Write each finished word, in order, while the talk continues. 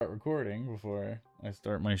recording before I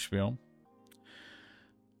start my spiel.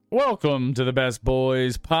 Welcome to the Best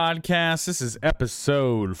Boys podcast. This is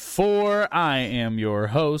episode 4. I am your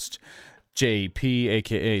host, JP,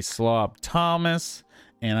 aka Slop Thomas,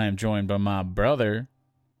 and I'm joined by my brother.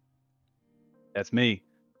 That's me,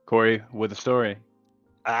 Corey with a story.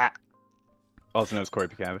 Also known as Corey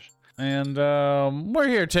Picavish. And we're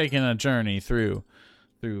here taking a journey through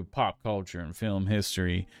pop culture and film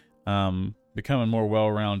history, becoming more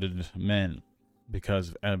well-rounded men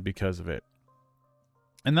because of it.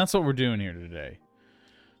 And that's what we're doing here today.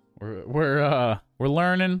 We're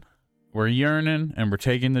learning, we're yearning, and we're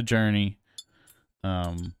taking the journey.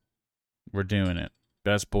 We're doing it.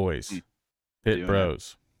 Best Boys, Pit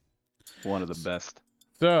Bros. One of the best.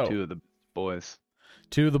 So Two of the boys.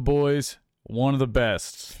 Two of the boys, one of the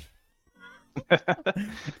best.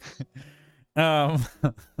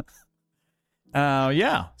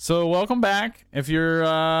 Yeah. So welcome back if you're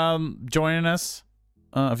joining us,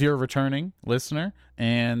 if you're a returning listener,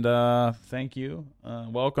 and thank you.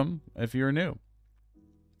 Welcome if you're new.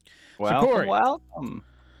 Welcome.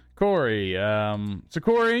 Corey, so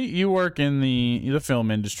Corey, you work in the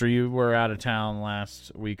film industry. You were out of town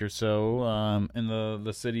last week or so, in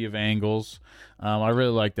the city of Angles. I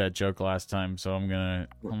really liked that joke last time, so I'm gonna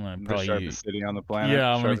The probably sharpest city on the planet. yeah,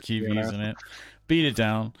 I'm gonna Sharpest keep city on using Earth. it. Beat it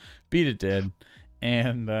down, beat it dead,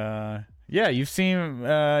 and yeah, you've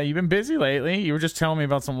been busy lately. You were just telling me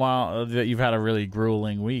about that you've had a really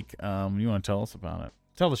grueling week. You want to tell us about it?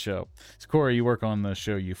 Tell the show. So Corey, you work on the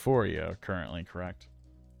show Euphoria currently, correct?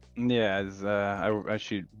 Yeah, I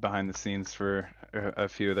shoot behind the scenes for a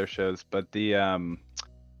few of their shows, but we had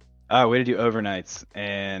to do overnights,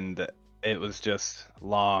 and it was just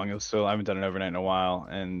long. It was so I haven't done an overnight in a while,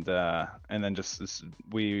 and then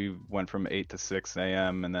we went from 8 to 6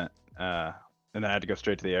 a.m. and then I had to go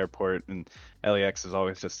straight to the airport, and LAX is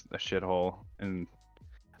always just a shithole, and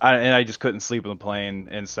I just couldn't sleep on the plane,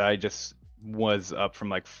 and so I just was up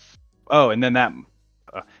from and then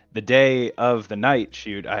the day of the night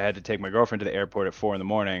shoot, I had to take my girlfriend to the airport at 4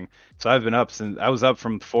 a.m. So I've been up since I was up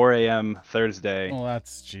from 4 a.m. Thursday. Oh, that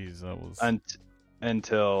was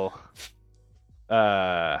until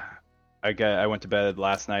I went to bed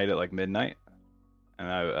last night at midnight,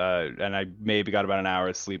 and I maybe got about an hour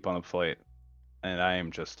of sleep on the flight, and I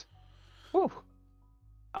am just, whew,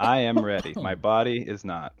 I am ready. My body is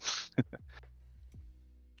not.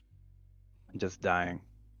 I'm just dying,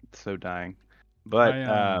 so dying. But it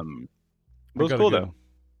was cool though.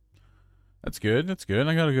 That's good. I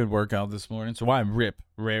got a good workout this morning, so I'm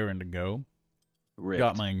raring to go. Ripped.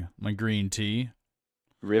 Got my green tea.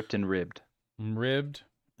 Ripped and ribbed. I'm ribbed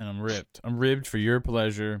and I'm ripped. I'm ribbed for your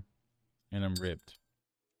pleasure, and I'm ribbed.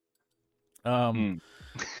 So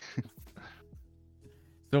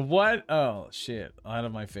what? Oh shit! I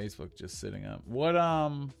have my Facebook just sitting up. What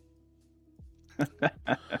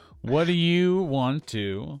what do you want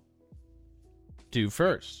to do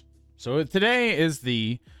first? So today is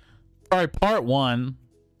probably part 1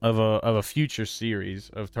 of a future series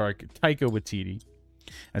of Taika Waititi,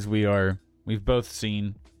 as we've both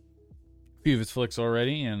seen a few of his flicks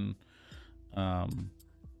already, and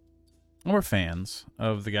we're fans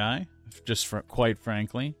of the guy, quite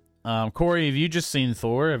frankly. Corey, have you just seen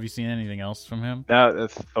Thor? Have you seen anything else from him? No,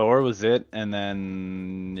 Thor was it, and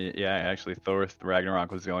then actually Thor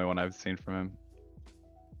Ragnarok was the only one I've seen from him.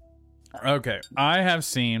 Okay, I have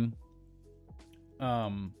seen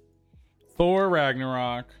Thor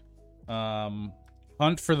Ragnarok,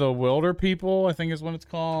 Hunt for the Wilder People, I think is what it's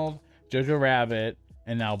called, Jojo Rabbit,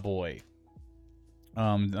 and now Boy.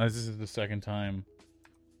 This is the second time.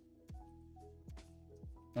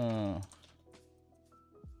 The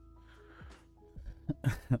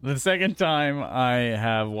second time I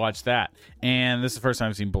have watched that, and this is the first time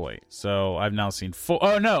I've seen Boy. So I've now seen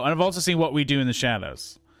and I've also seen What We Do in the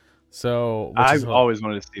Shadows. So I've always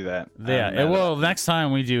wanted to see that. Yeah. Well, next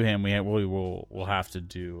time we do him, we'll have to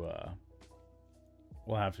do that.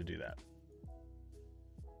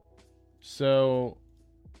 So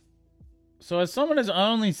as someone has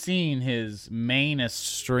only seen his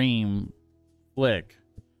mainstream flick,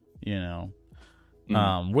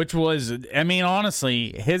 which was, I mean,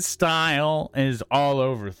 honestly, his style is all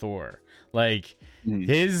over Thor.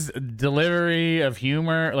 His delivery of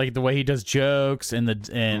humor, like the way he does jokes and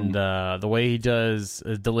the way he does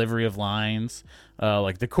delivery of lines,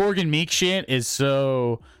 like the Korg and Meek shit is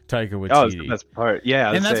so Taika Waititi. Oh, it's the best part.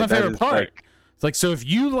 Yeah, and that's my favorite part. So if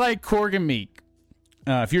you like Korg and Meek,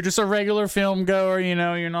 if you're just a regular film goer,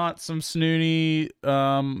 you're not some snooty,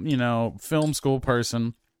 film school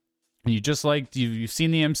person, and you've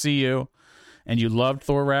seen the MCU, and you loved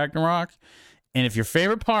Thor Ragnarok, And if your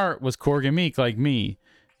favorite part was Korg and Meek, like me,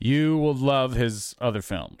 you will love his other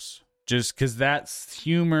films. Just because that's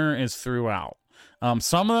humor is throughout.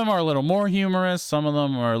 Some of them are a little more humorous. Some of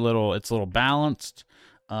them are it's a little balanced.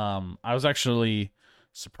 I was actually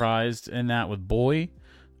surprised in that with Boy.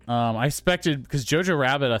 I expected, because Jojo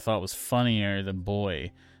Rabbit I thought was funnier than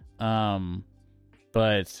Boy.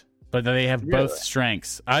 But they have both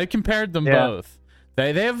strengths. I compared them both.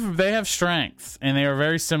 They have strengths, and they are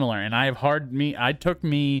very similar. And I have me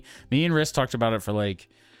and Riss talked about it for like,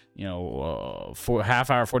 for half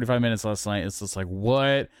hour, 45 minutes last night. It's just like,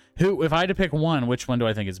 if I had to pick one, which one do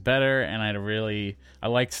I think is better? And I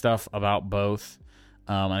like stuff about both.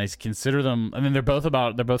 And I consider them, I mean, they're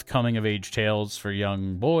both coming of age tales for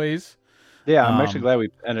young boys. Yeah, I'm actually glad we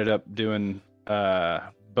ended up doing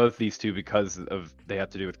both these two because they have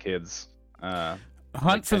to do with kids.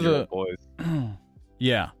 Hunt for the boys.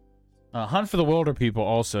 Yeah. Hunt for the Wilder People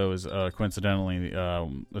also is coincidentally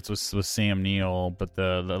it's with Sam Neill, but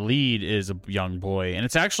the lead is a young boy, and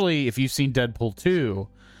it's actually, if you've seen Deadpool 2,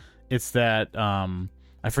 it's that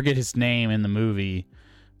I forget his name in the movie,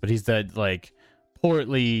 but he's that like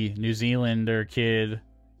portly New Zealander kid.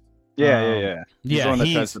 Yeah. He's the one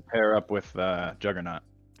that tries to pair up with Juggernaut.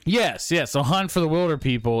 Yes. So Hunt for the Wilder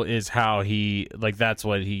People is how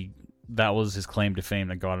that was his claim to fame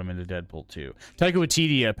that got him into Deadpool 2. Taika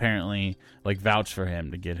Waititi apparently like vouched for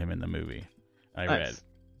him to get him in the movie. I read.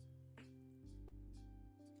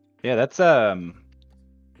 Yeah, that's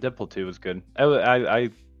Deadpool 2 was good. I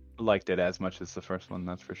liked it as much as the first one,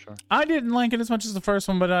 that's for sure. I didn't like it as much as the first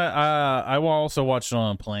one, but I also watched it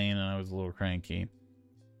on a plane and I was a little cranky.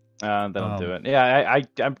 That'll do it. Yeah,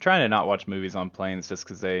 I'm trying to not watch movies on planes just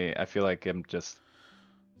because I feel like I'm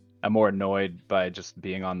more annoyed by just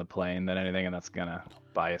being on the plane than anything, and that's gonna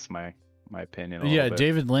bias my opinion a little bit.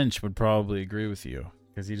 David Lynch would probably agree with you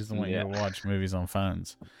because he doesn't want you to watch movies on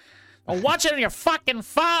phones. Watch it on your fucking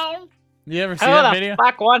phone. You ever see that video? Who the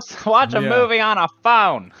fuck wants to watch a movie on a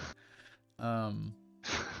phone?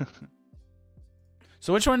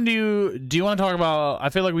 So which one do you want to talk about? I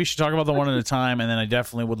feel like we should talk about the one at a time, and then I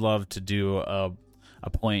definitely would love to do a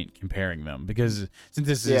point comparing them, because since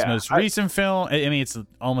this is his most recent film, I mean, it's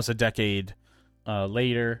almost a decade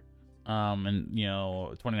later, and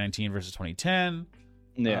 2019 versus 2010.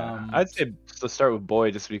 Yeah, I'd say let's start with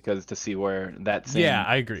Boy, just because to see where that same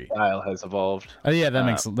I agree. style has evolved.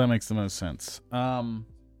 That makes the most sense. So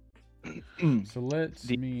let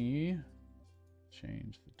me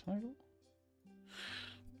change the title.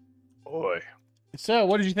 Boy. So,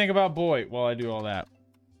 what did you think about Boy while I do all that?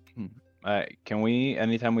 Can we,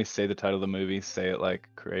 anytime we say the title of the movie, say it like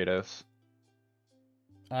Kratos?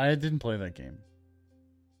 I didn't play that game.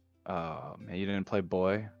 Oh, man, you didn't play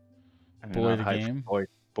Boy? Boy the game?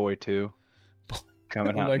 Boy 2.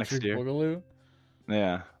 Coming out next year. Boogaloo?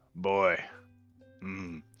 Yeah. Boy.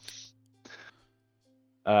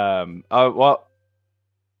 Well,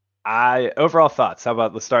 overall thoughts. How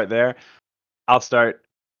about let's start there? I'll start.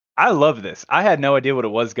 I love this. I had no idea what it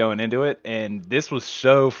was going into it, and this was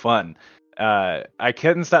so fun. I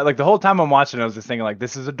couldn't stop. Like, the whole time I'm watching it, I was just thinking, like,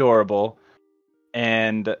 this is adorable.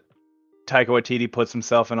 And Taika Waititi puts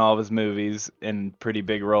himself in all of his movies in pretty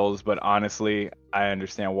big roles, but honestly, I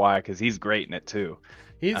understand why, because he's great in it, too.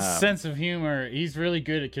 His sense of humor, he's really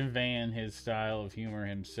good at conveying his style of humor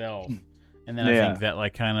himself. And then I think that,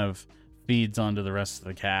 like, kind of feeds onto the rest of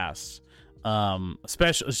the cast.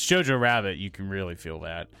 Especially Jojo Rabbit, you can really feel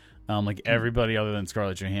that. Like, everybody other than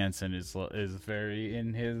Scarlett Johansson is very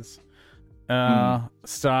in his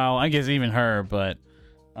style. I guess even her, but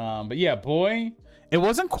yeah, Boy, it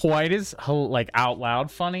wasn't quite as like out loud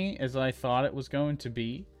funny as I thought it was going to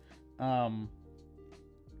be. It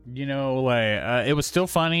was still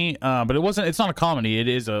funny, but it wasn't. It's not a comedy. It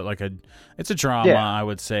is it's a drama. Yeah. I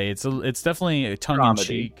would say it's definitely a tongue in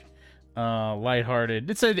cheek. Lighthearted.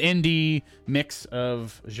 It's an indie mix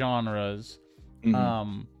of genres.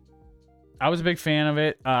 I was a big fan of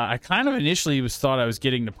it. I kind of initially thought I was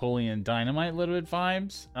getting Napoleon Dynamite little bit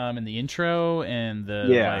vibes in the intro and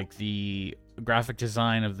the graphic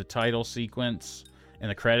design of the title sequence and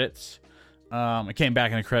the credits. It came back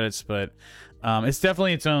in the credits, but it's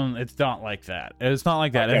definitely its own. It's not like that. It's not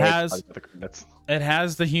like that. It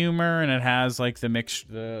has the humor, and it has like the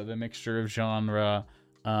mixture of genre.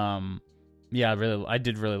 I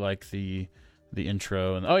did really like the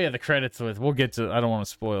intro, and the credits we'll get to. I don't want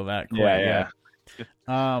to spoil that quite yet.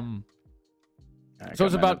 So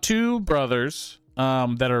it's about two brothers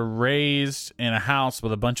that are raised in a house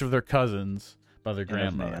with a bunch of their cousins by their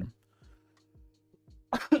grandmother.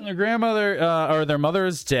 Their grandmother or their mother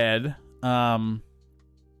is dead,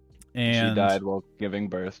 And she died while giving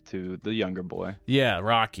birth to the younger boy. Yeah,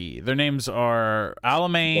 Rocky. Their names are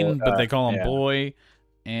Alamein, but they call him yeah. Boy,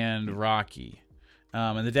 and Rocky.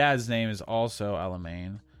 And the dad's name is also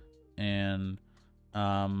Alamein. And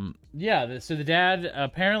yeah, so the dad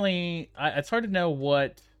apparently, it's hard to know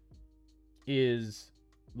what is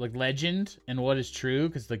like legend and what is true,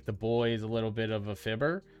 because like the boy is a little bit of a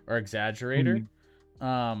fibber or exaggerator.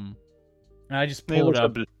 And I just pulled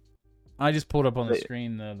up on the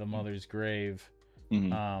screen the mother's grave.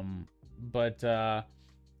 But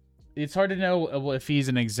it's hard to know if he's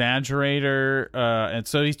an exaggerator. And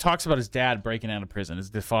so he talks about his dad breaking out of prison.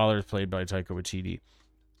 The father is played by Taika Waititi.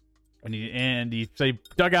 And he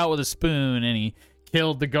dug out with a spoon, and he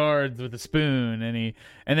killed the guards with a spoon, and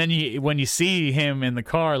then when you see him in the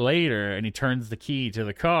car later, and he turns the key to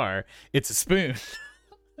the car, it's a spoon.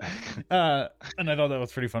 And I thought that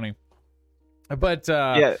was pretty funny. But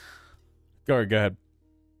yeah, go ahead.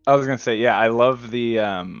 I was gonna say, yeah, I love the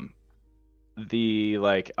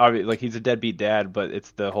like he's a deadbeat dad, but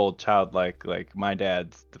it's the whole childlike, like my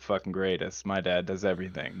dad's the fucking greatest. My dad does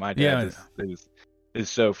everything. My dad is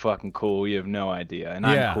so fucking cool. You have no idea, and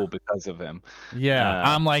I'm cool because of him. Yeah,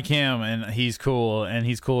 I'm like him, and he's cool, and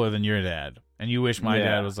he's cooler than your dad. And you wish my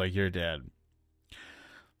dad was like your dad.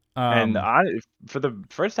 And for the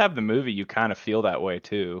first half of the movie, you kind of feel that way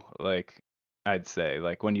too. Like I'd say,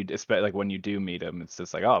 like when you do meet him, it's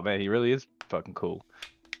just like, oh man, he really is fucking cool.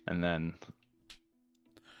 And then,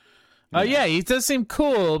 yeah, he does seem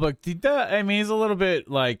cool, but he's a little bit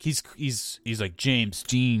like he's like James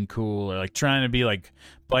Dean cool, or like trying to be like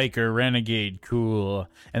biker renegade cool.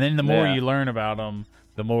 And then the more you learn about him,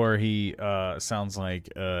 the more he sounds like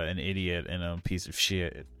an idiot and a piece of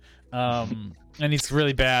shit. And he's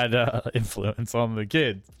really bad influence on the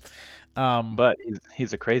kids. But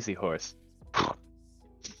he's a crazy horse.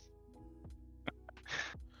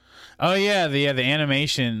 Oh yeah, the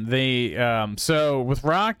animation. So with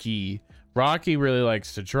Rocky really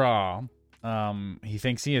likes to draw. He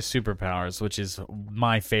thinks he has superpowers, which is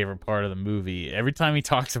my favorite part of the movie. Every time he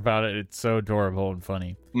talks about it, it's so adorable and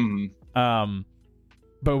funny.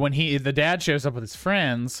 But when the dad shows up with his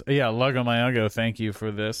friends, Luggo My Uggo, thank you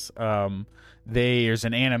for this. There's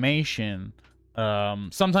an animation.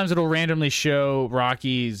 Sometimes it'll randomly show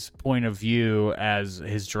Rocky's point of view as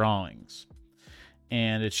his drawings,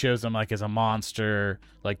 and it shows him like as a monster,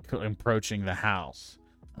 like approaching the house.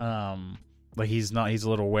 Like he's a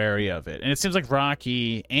little wary of it, and it seems like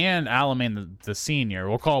Rocky and Alamein the senior.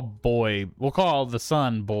 We'll call the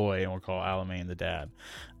son Boy, and we'll call Alamein the dad.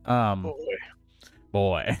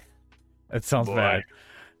 Boy. That sounds bad.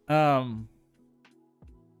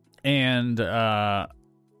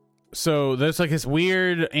 So there's like this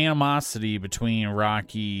weird animosity between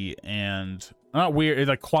Rocky and not weird, it's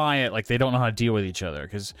like quiet, like they don't know how to deal with each other,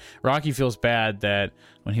 because Rocky feels bad that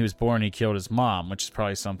when he was born he killed his mom, which is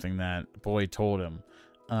probably something that Boy told him.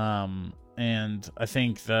 And I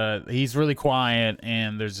think that he's really quiet,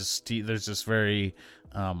 and there's just very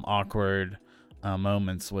awkward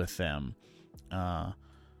moments with them.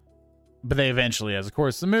 But they eventually, as of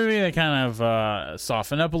course the movie, they kind of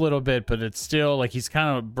soften up a little bit, but it's still like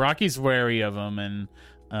Rocky's wary of him, and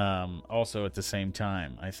also at the same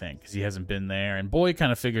time, I think, because he hasn't been there, and Boy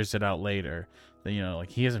kind of figures it out later that,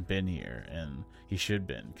 like he hasn't been here, and he should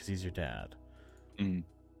been, because he's your dad.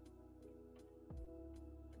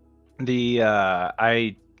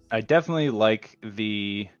 I definitely like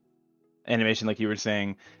the animation, like you were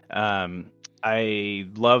saying. I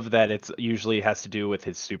love that it's usually has to do with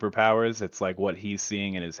his superpowers. It's like what he's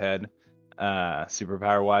seeing in his head,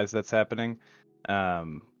 superpower wise, that's happening.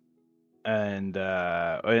 And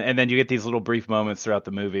then you get these little brief moments throughout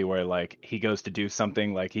the movie where like he goes to do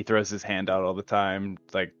something, like he throws his hand out all the time,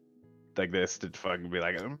 like this, to fucking be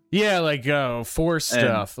like, like force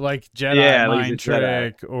stuff, like Jedi mind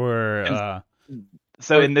trick, Jedi. Or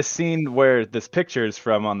so in this scene where this picture is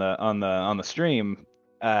from on the stream,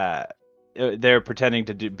 they're pretending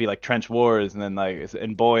to be like trench wars, and then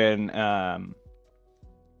and Boy and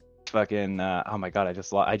fucking oh my god,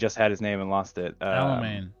 I just had his name and lost it.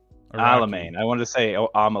 Alamein. I wanted to say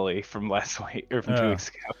Amelie from last week or from 2 weeks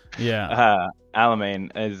ago. Yeah.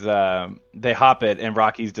 Alamein is they hop it, and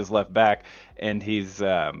Rocky's just left back, and he's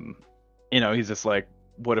he's just like,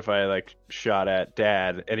 what if I like shot at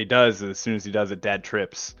Dad? And he does. As soon as he does it, Dad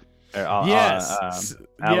trips.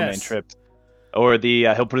 Alamein trips. Or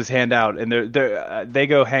he'll put his hand out, and they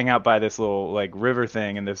go hang out by this little like river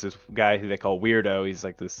thing, and there's this guy who they call Weirdo. He's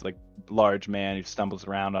like this like large man who stumbles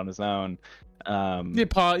around on his own. He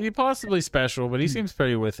possibly special, but he seems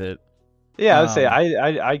pretty with it. Yeah, I would say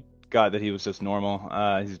I got that he was just normal.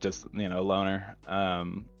 He's just a loner.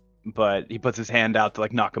 but he puts his hand out to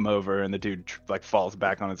like knock him over, and the dude like falls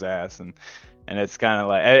back on his ass, and it's kind of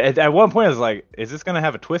like at one point I was like, is this gonna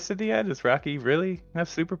have a twist at the end? Does Rocky really have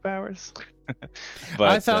superpowers? But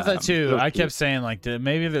I thought that too. I cute. kept saying like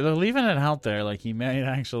maybe they're leaving it out there, like he may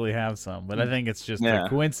actually have some, but I think it's just a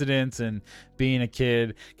coincidence and being a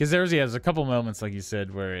kid. Because there's a couple moments like you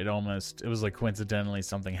said where it was like coincidentally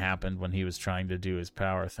something happened when he was trying to do his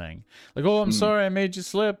power thing. Like, oh, I'm sorry, I made you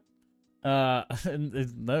slip. No,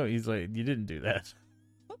 he's like, you didn't do that.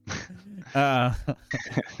 What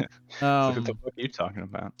the fuck are you talking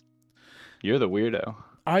about? You're the weirdo.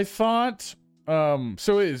 I thought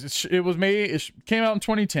so it came out in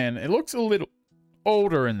 2010. It looks a little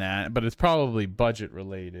older in that, but it's probably budget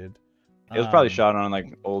related. It was probably shot on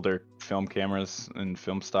like older film cameras and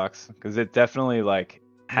film stocks, because it definitely like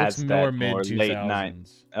has that more late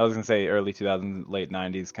 '90s. I was gonna say early 2000s, late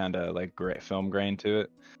 '90s kind of like film grain to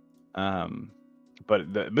it.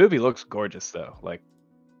 But the movie looks gorgeous though. Like,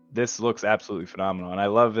 this looks absolutely phenomenal, and I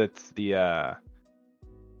love that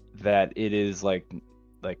that it is like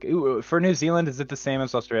for New Zealand, is it the same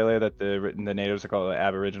as Australia that the natives are called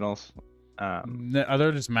Aboriginals?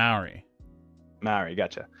 They're just Maori. Maori,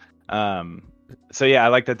 gotcha. So yeah, I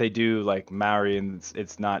like that they do like Maori, and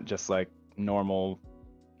it's not just like normal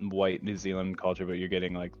white New Zealand culture, but you're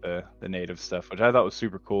getting like the native stuff, which I thought was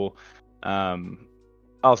super cool.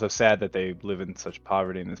 Also sad that they live in such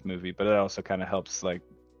poverty in this movie, but it also kind of helps like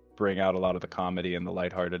bring out a lot of the comedy and the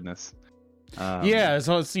lightheartedness. The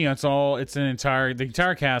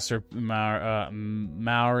entire cast are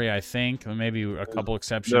Maori, I think, maybe a couple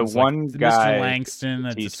exceptions. The one like guy, Mr. Langston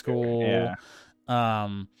at the school. Yeah.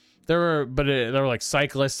 There were like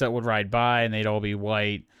cyclists that would ride by, and they'd all be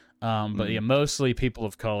white. But yeah, mostly people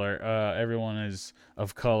of color. Everyone is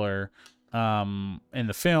of color. In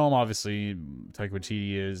the film, obviously, Taika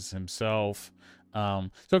Waititi is himself. So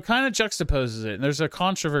it kind of juxtaposes it. And there's a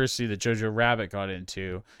controversy that Jojo Rabbit got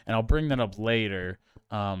into, and I'll bring that up later,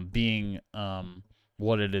 being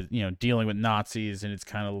what it is, dealing with Nazis, and it's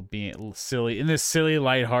kind of being silly, in this silly,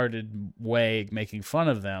 lighthearted way, making fun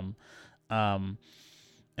of them. And,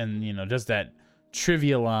 does that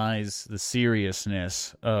trivialize the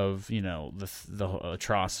seriousness of, the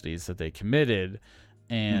atrocities that they committed,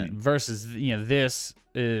 and versus, this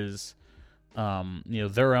is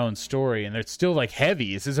their own story, and it's still like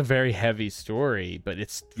heavy. This is a very heavy story, but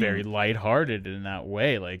it's very lighthearted in that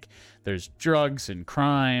way. Like, there's drugs and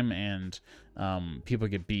crime, and people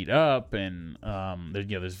get beat up, and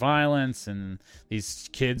there's violence, and these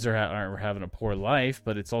kids are having a poor life.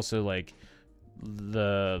 But it's also like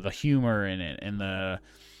the humor in it, and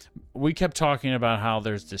we kept talking about how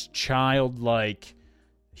there's this childlike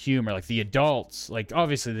humor, like the adults, like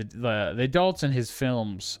obviously the adults in his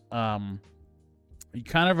films, you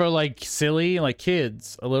kind of are like silly, like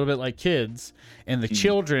kids, a little bit like kids, and the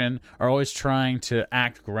children are always trying to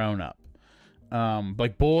act grown up.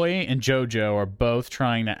 Like Boy and Jojo are both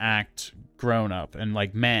trying to act grown up and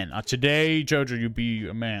like men. Today, Jojo, you be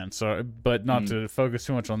a man. So, but not to focus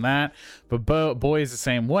too much on that. But Boy is the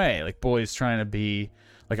same way. Like, Boy is trying to be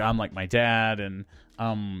like, I'm like my dad, and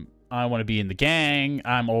I want to be in the gang.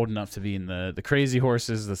 I'm old enough to be in the Crazy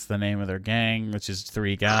Horses. That's the name of their gang, which is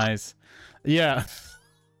 3 guys. Yeah.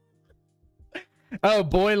 Oh,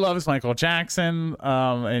 Boy loves Michael Jackson,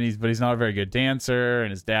 and he's not a very good dancer, and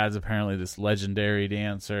his dad's apparently this legendary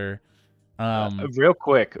dancer. Real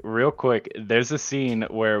quick, there's a scene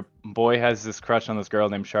where Boy has this crush on this girl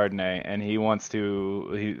named Chardonnay, and he's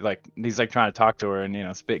trying to talk to her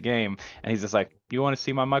and spit game, and he's just like, "You want to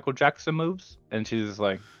see my Michael Jackson moves?" And she's just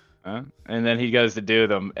like, huh? And then he goes to do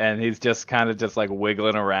them, and he's just kind of just like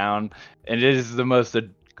wiggling around, and it is the most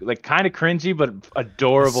like kind of cringy but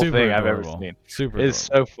adorable thing I've ever seen. It's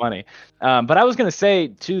so funny. But I was gonna say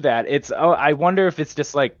to that, I wonder if it's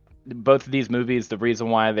just like both of these movies, the reason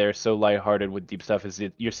why they're so lighthearted with deep stuff is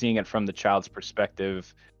you're seeing it from the child's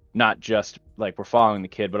perspective, not just like we're following the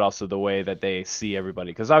kid, but also the way that they see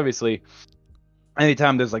everybody. Because obviously,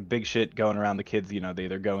 anytime there's like big shit going around, the kids, they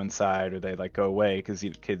either go inside or they like go away, because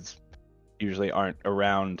kids usually aren't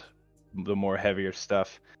around the more heavier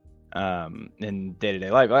stuff in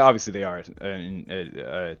day-to-day life. Obviously they are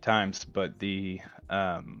at times, but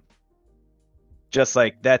just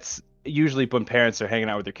like that's usually when parents are hanging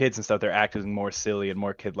out with their kids and stuff, they're acting more silly and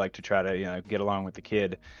more kid-like to try to get along with the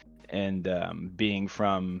kid. And being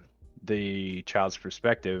from the child's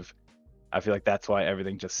perspective, I feel like that's why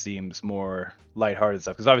everything just seems more lighthearted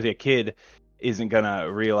stuff. Because obviously a kid isn't gonna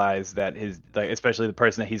realize that especially the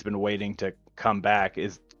person that he's been waiting to come back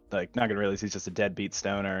is like not gonna realize he's just a deadbeat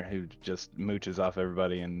stoner who just mooches off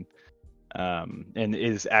everybody and and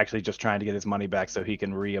is actually just trying to get his money back so he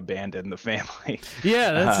can re-abandon the family.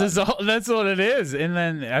 Yeah, that's what it is. And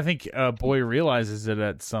then I think Boy realizes it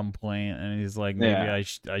at some point, and he's like, maybe Yeah.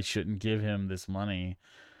 I shouldn't give him this money.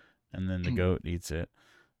 And then the goat eats it.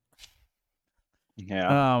 Yeah.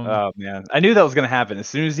 Oh man, I knew that was gonna happen as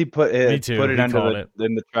soon as he put Me it too. put it He under called it.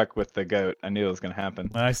 in the truck with the goat. I knew it was gonna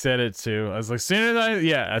happen. I said it too. I was like, soon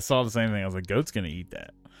as I saw the same thing. I was like, goat's gonna eat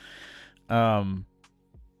that. Yeah,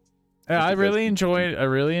 I really enjoyed it.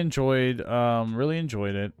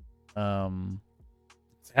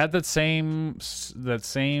 Had that same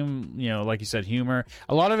like you said, humor.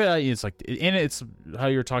 A lot of it is like in it's how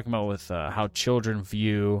you're talking about with how children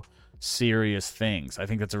view serious things. I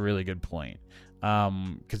think that's a really good point.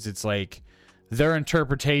 Because it's like their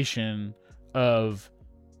interpretation of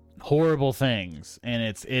horrible things, and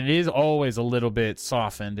it is always a little bit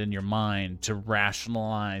softened in your mind to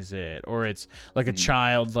rationalize it, or it's like a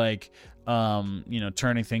child like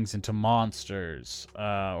turning things into monsters,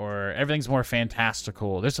 or everything's more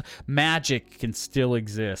fantastical. There's magic can still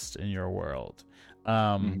exist in your world.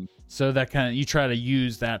 So that kind of, you try to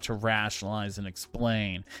use that to rationalize and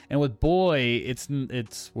explain. And with Boy, it's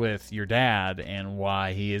with your dad and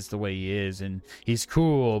why he is the way he is, and he's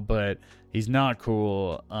cool, but he's not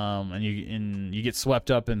cool. And you get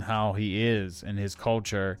swept up in how he is and his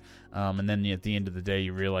culture. And then at the end of the day,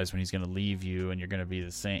 you realize when he's going to leave you and you're going to be the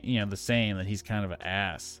same, that he's kind of an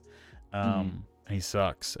ass. And he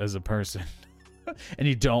sucks as a person, and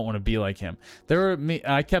you don't want to be like him.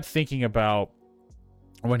 I kept thinking about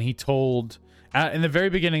when he told in the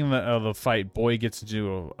very beginning of the fight, Boy gets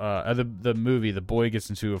into the movie. The Boy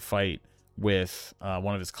gets into a fight with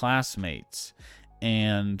one of his classmates,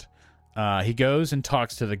 and he goes and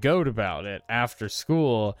talks to the goat about it after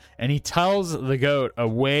school, and he tells the goat a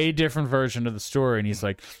way different version of the story. And he's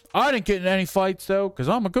like, "I didn't get in any fights though, because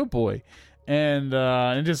I'm a good boy," and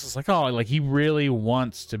just was like, oh, like he really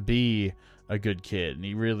wants to be a good kid, and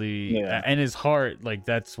he really in his heart, like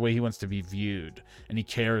that's the way he wants to be viewed, and he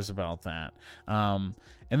cares about that. And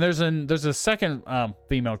there's a second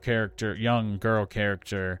female character, young girl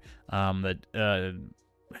character, that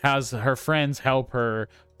has her friends help her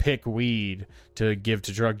pick weed to give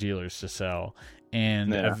to drug dealers to sell.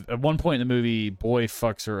 And at one point in the movie, Boy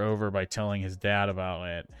fucks her over by telling his dad about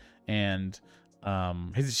it, and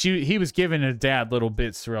he was giving his dad little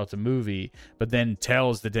bits throughout the movie, but then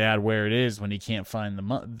tells the dad where it is when he can't find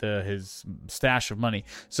his stash of money.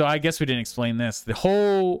 So I guess we didn't explain this. The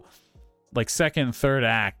whole like second and third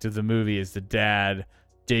act of the movie is the dad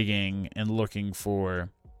digging and looking for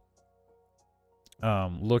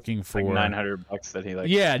like $900 that he like.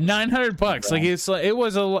 Yeah, $900. Like it's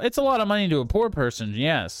a lot of money to a poor person.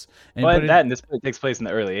 Yes, and this takes place in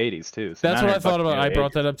the early '80s too. So that's what I thought about. I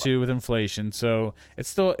brought that up too with inflation. So it's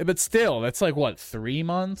still, that's like what, 3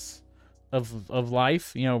 months of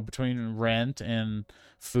life, between rent and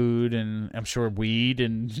food, and I'm sure weed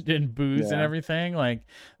and booze and everything. Like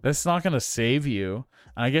that's not going to save you.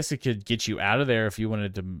 I guess it could get you out of there if you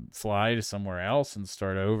wanted to fly to somewhere else and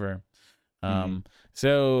start over.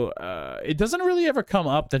 So it doesn't really ever come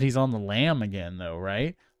up that he's on the lam again, though,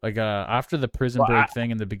 right? Like after the prison break thing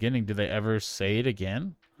in the beginning, do they ever say it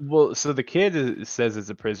again? Well, so the kid says it's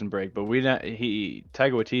a prison break, but Taika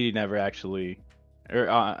Waititi never actually, or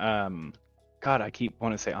God, I keep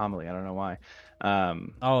wanting to say Amelie. I don't know why.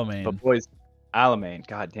 Alamein. But Boy's Alamein.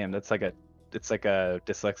 God damn, it's like a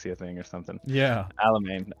dyslexia thing or something. Yeah.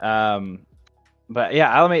 Alamein. But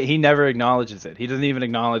yeah, Alamein, he never acknowledges it. He doesn't even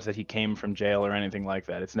acknowledge that he came from jail or anything like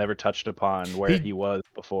that. It's never touched upon where he was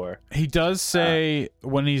before. He does say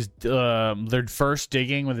when he's they're first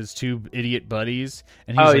digging with his two idiot buddies,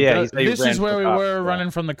 and he's this is where we were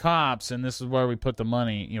running from the cops, and this is where we put the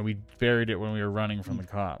money. We buried it when we were running from the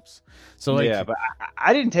cops. So but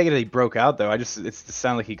I didn't take it that he broke out though. It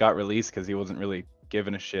sounded like he got released because he wasn't really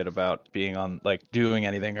giving a shit about being on doing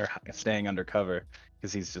anything or staying undercover,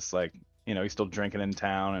 because he's just like, he's still drinking in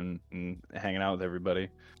town and hanging out with everybody.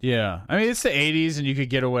 Yeah. I mean, it's the 80s and you could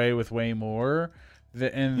get away with way more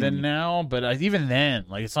than now. But even then,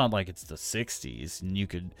 it's not like it's the 60s and you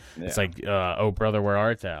could, it's like, oh, brother, where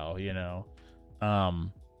art thou?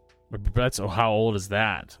 That's, how old is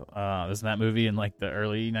that? Isn't that movie in the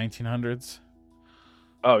early 1900s?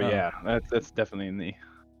 Oh, yeah. That's definitely in the...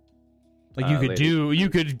 you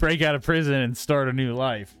could break out of prison and start a new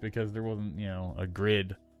life because there wasn't, a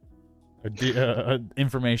grid.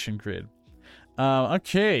 Information grid.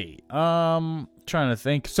 Okay. Trying to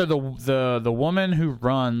think. So the woman who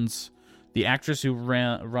runs, the actress who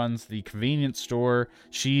runs the convenience store,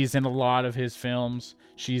 she's in a lot of his films.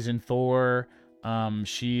 She's in Thor.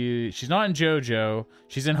 She's not in JoJo.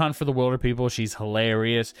 She's in Hunt for the Wilder People. She's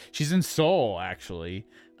hilarious. She's in Soul, actually.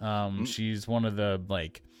 She's one of the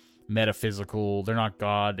like metaphysical. They're not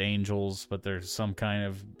god angels, but there's some kind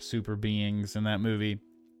of super beings in that movie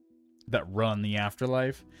that run the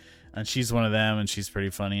afterlife, and she's one of them, and she's pretty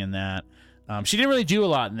funny in that. She didn't really do a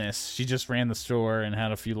lot in this. She just ran the store and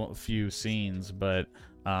had a few scenes, but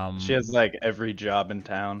she has like every job in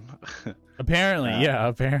town. Apparently.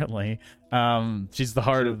 She's the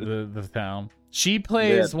heart of the town. She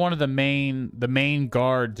plays one of the main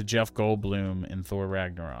guard to Jeff Goldblum in Thor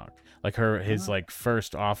Ragnarok. Like his like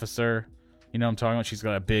first officer. You know what I'm talking about? She's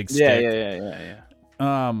got a big stick. Yeah.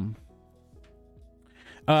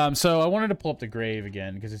 So I wanted to pull up The Grave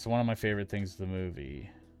again because it's one of my favorite things of the movie.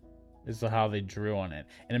 Is how they drew on it.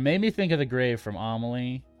 And it made me think of The Grave from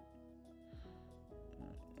Amelie.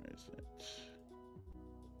 Where is it?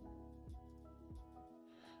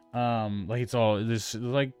 Like it's all this,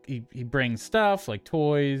 like he brings stuff like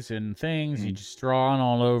toys and things. You just drawing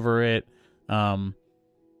all over it. I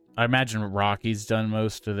imagine Rocky's done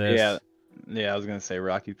most of this. Yeah, I was gonna say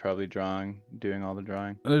Rocky's probably doing all the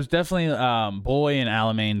drawing. There's definitely Boy and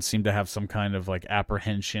Alamein seem to have some kind of like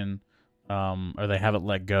apprehension, or they haven't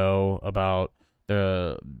let go about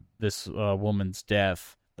this woman's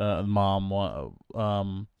death, mom,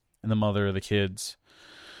 and the mother of the kids.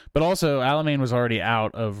 But also, Alamein was already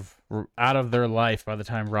out of their life by the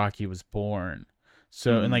time Rocky was born.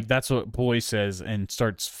 So, and like that's what Boy says, and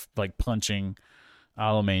starts like punching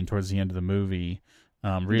Alamein towards the end of the movie,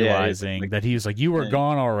 realizing that he was like, "You were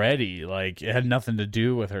gone already." Like it had nothing to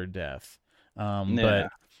do with her death. But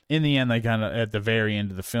in the end, they kind of at the very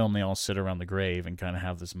end of the film, they all sit around the grave and kind of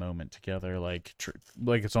have this moment together, like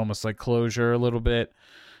it's almost like closure a little bit.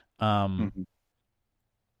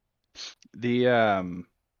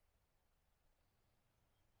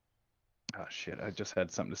 Oh shit! I just had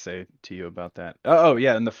something to say to you about that. Oh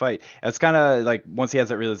yeah, in the fight, it's kind of like once he has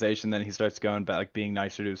that realization, then he starts going back, like being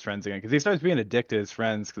nicer to his friends again, because he starts being a dick to his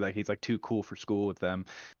friends, because like he's like too cool for school with them,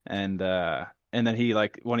 and then he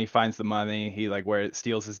like when he finds the money, he like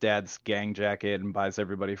steals his dad's gang jacket and buys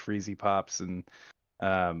everybody Freezy Pops, and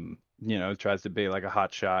tries to be like a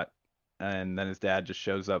hot shot, and then his dad just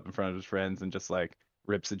shows up in front of his friends and just like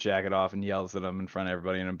rips the jacket off and yells at him in front of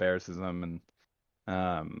everybody and embarrasses them, and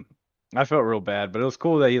I felt real bad, but it was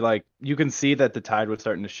cool that he like you can see that the tide was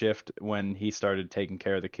starting to shift when he started taking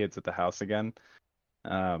care of the kids at the house again.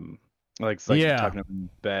 Tucking them in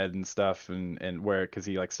bed and stuff, and where because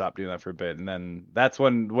he like stopped doing that for a bit, and then that's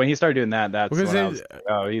when he started doing that. That's because when I was like,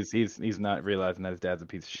 oh, he's not realizing that his dad's a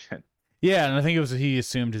piece of shit. Yeah, and I think it was he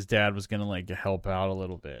assumed his dad was gonna like help out a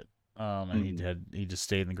little bit. And he just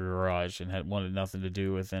stayed in the garage and wanted nothing to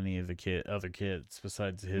do with any of the other kids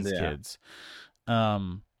besides his kids.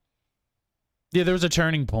 Yeah, there was a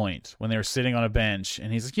turning point when they were sitting on a bench,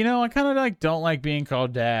 and he's like, I kind of like don't like being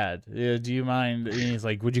called Dad. Do you mind? And he's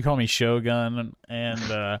like, would you call me Shogun? And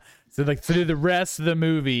so like through the rest of the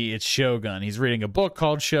movie, it's Shogun. He's reading a book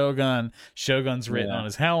called Shogun. Shogun's written on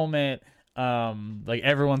his helmet. Like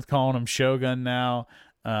everyone's calling him Shogun now.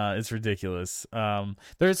 It's ridiculous.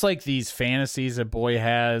 There's like these fantasies that Boy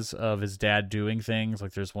has of his dad doing things.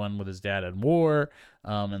 Like there's one with his dad at war,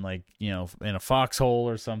 and like in a foxhole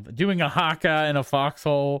or something, doing a haka in a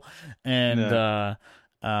foxhole, and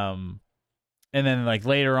and then like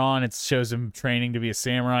later on, it shows him training to be a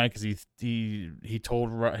samurai because he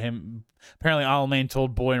told him apparently Alamein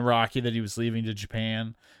told Boy and Rocky that he was leaving to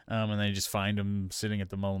Japan, and they just find him sitting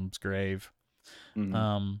at the mom's grave.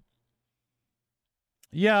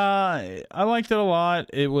 Yeah, I liked it a lot.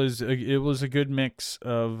 It was a good mix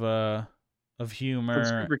of humor. It's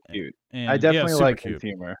super cute. And, I definitely like his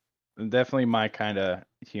humor. Definitely my kind of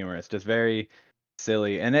humor. It's just very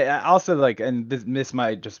silly, and it also like, and this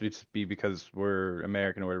might just be because we're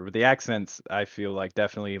American or whatever. But the accents, I feel like,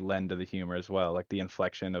 definitely lend to the humor as well, like the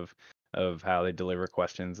inflection of how they deliver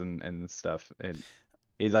questions and stuff. And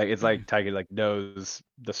it's like Tiger like knows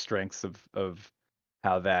the strengths of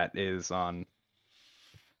how that is on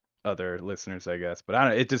other listeners, I guess, but I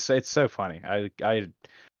don't know, it's so funny.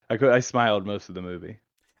 I smiled most of the movie.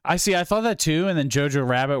 I thought that too. And then Jojo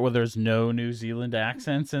Rabbit, where there's no New Zealand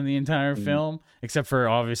accents in the entire film, except for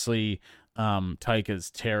obviously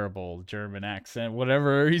Taika's terrible German accent,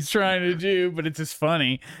 whatever he's trying to do, but it's just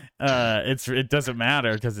funny. It doesn't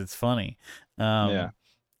matter because it's funny. And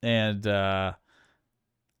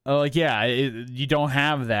you don't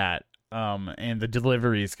have that. And the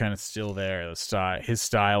delivery is kind of still there. His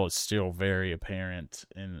style is still very apparent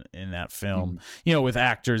in that film. With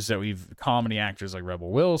actors comedy actors like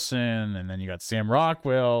Rebel Wilson, and then you got Sam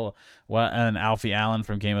Rockwell, and Alfie Allen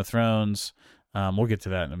from Game of Thrones. We'll get to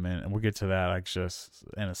that in a minute, and we'll get to that like just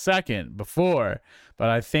in a second before. But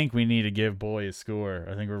I think we need to give Boy a score.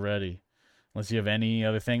 I think we're ready. Unless you have any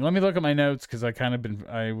other thing. Let me look at my notes because I kind of been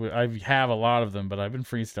I have a lot of them, but I've been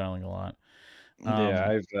freestyling a lot. Yeah,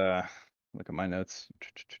 I've look at my notes.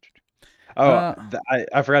 Oh, Uh,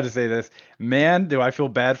 I forgot to say this. Man, do I feel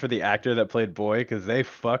bad for the actor that played Boy because they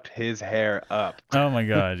fucked his hair up. Oh my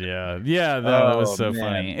god, yeah, yeah, that was Oh so man,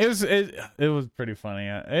 funny. It was pretty funny.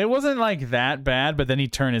 It wasn't like that bad, but then he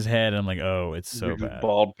turned his head, and I'm like, oh, it's so just bad.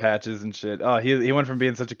 bald patches and shit. Oh, he went from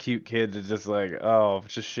being such a cute kid to just like, oh,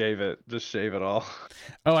 just shave it all.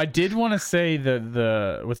 Oh, I did want to say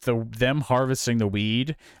the with them harvesting the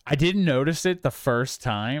weed, I didn't notice it the first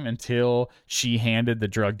time until she handed the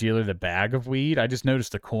drug dealer the bag of weed. I just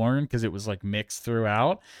noticed the corn because it was like mixed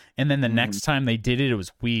throughout, and then the next time they did it, it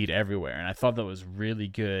was weed everywhere, and I thought that was really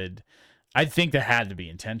good. I think that had to be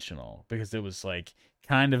intentional because it was like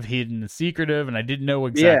kind of hidden and secretive, and I didn't know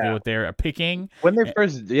exactly Yeah, what they're picking. when they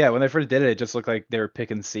first did it, it just looked like they were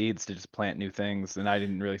picking seeds to just plant new things, and I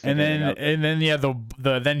didn't really think And anything then of it. and then yeah,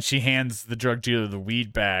 the then she hands the drug dealer the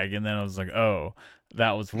weed bag, and then I was like, oh,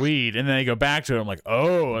 that was weed. And then they go back to it. I'm like,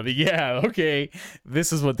 oh, yeah, okay,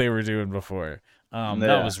 this is what they were doing before. That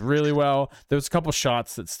Yeah. was really well. There was a couple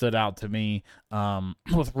shots that stood out to me.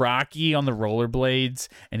 With Rocky on the rollerblades,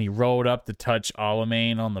 and he rolled up to touch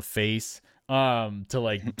Alamein on the face. To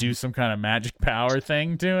like do some kind of magic power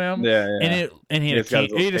thing to him, Yeah, and yeah. he had He's got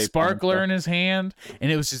his he little had a cape on and sparkler stuff. in his hand,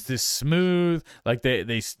 and it was just this smooth, like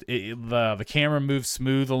the camera moved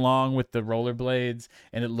smooth along with the rollerblades,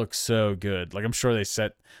 and it looked so good. Like I'm sure it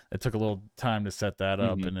took a little time to set that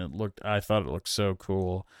up, and I thought it looked so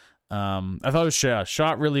cool. I thought it was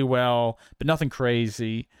shot really well, but nothing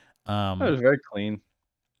crazy. It Um, was very clean.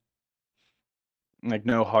 Like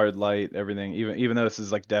no hard light, everything. Even though this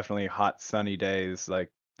is like definitely hot sunny days,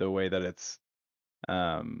 like the way that it's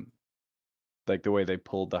um like the way they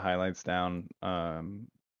pulled the highlights down on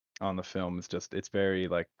the film is just it's very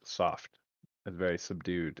like soft. It's very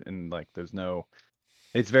subdued and like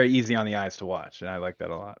it's very easy on the eyes to watch, and I like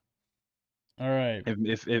that a lot. all right,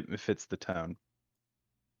 If it fits the tone.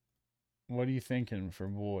 what are you thinking for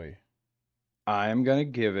Boy? I'm gonna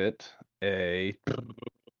give it a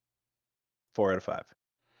 4 out of 5.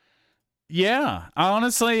 Yeah,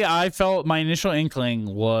 honestly, I felt my initial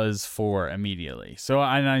inkling was 4 immediately. So,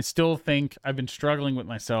 and I still think I've been struggling with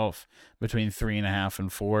myself between 3.5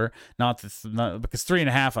 and 4. Not because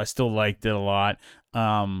 3.5, I still liked it a lot.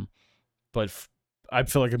 But I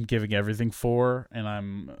feel like I'm giving everything 4, and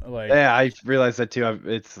I'm like, Yeah, I realized that too.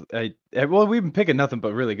 Well, we've been picking nothing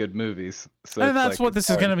but really good movies, so and it's that's like what it's this is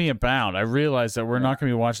hard. going to be about. I realize that we're Yeah. not going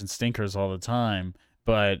to be watching stinkers all the time,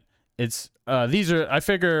 but these are, I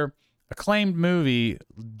figure, acclaimed movie.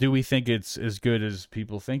 Do we think it's as good as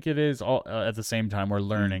people think it is? All at the same time, we're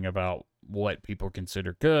learning about what people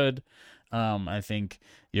consider good. I think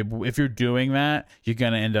if you're doing that, you're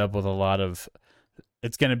going to end up with a lot of.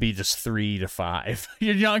 It's going to be just 3 to 5.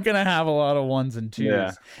 You're not going to have a lot of 1s and 2s.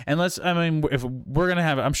 Yeah. Unless, I mean, if we're going to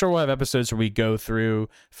have, I'm sure we'll have episodes where we go through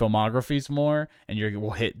filmographies more, and we'll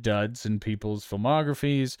hit duds in people's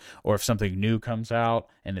filmographies, or if something new comes out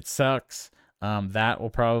and it sucks, that will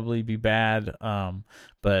probably be bad.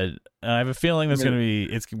 But I have a feeling there's going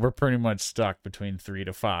to be, we're pretty much stuck between 3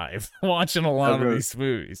 to 5 watching a lot of these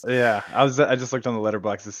movies. Yeah, I just looked on the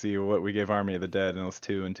letterbox to see what we gave Army of the Dead, and it was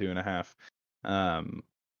 2 and 2.5.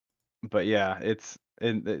 But yeah,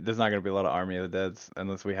 there's not gonna be a lot of Army of the Deads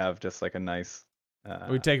unless we have just like a nice.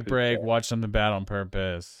 We take a break, watch something bad on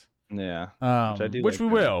purpose. Yeah, which I do Which like we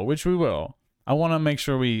that. will. Which we will. I want to make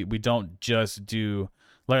sure we don't just do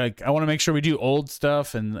like I want to make sure we do old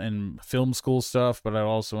stuff and film school stuff, but I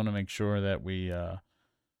also want to make sure that we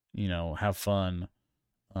have fun.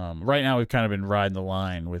 Right now we've kind of been riding the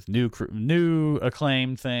line with new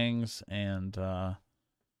acclaimed things and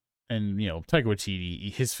Taika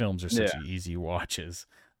Waititi, his films are such easy watches.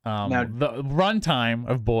 Now, the runtime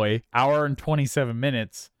of Boy, hour and 27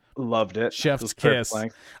 minutes. Loved it. Chef's kiss.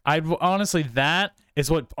 I'd honestly, that is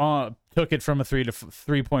what took it from a 3 to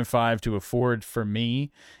 3.5 to a 4 for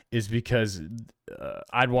me, is because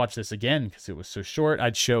I'd watch this again because it was so short.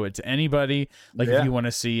 I'd show it to anybody. Like if you want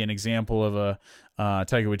to see an example of a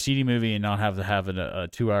Taika Waititi movie and not have to have a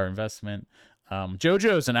 2-hour investment.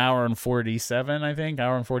 JoJo's an hour and 47, I think,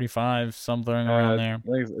 hour and 45, something around there. I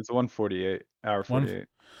think it's 1:48, hour 48.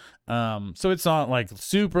 So it's not like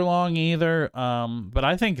super long either. But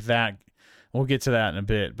I think that we'll get to that in a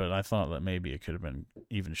bit. But I thought that maybe it could have been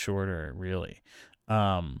even shorter, really. But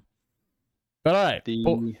all right,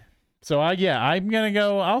 I'm gonna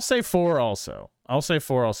go. I'll say 4 also.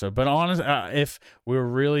 But honest, if we're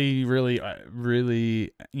really, really,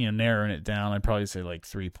 really, narrowing it down, I'd probably say like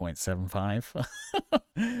 3.75.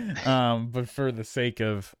 But for the sake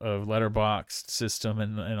of Letterboxd system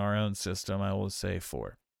and our own system, I will say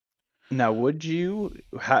 4. Now, would you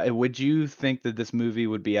think that this movie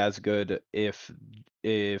would be as good if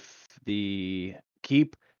the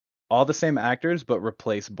keep all the same actors but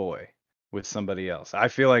replace Boy with somebody else? I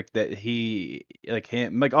feel like that he like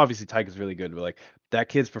him like obviously Tyke is really good, but like that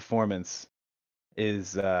kid's performance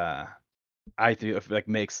is I feel like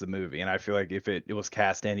makes the movie, and I feel like if it was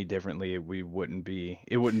cast any differently, it would still be Boy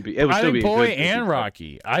a good and movie.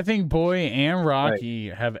 Rocky. I think Boy and Rocky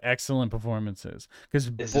have excellent performances because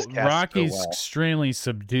Rocky's well. extremely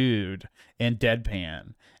subdued and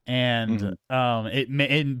deadpan, and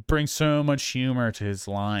it brings so much humor to his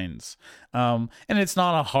lines. And it's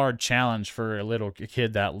not a hard challenge for a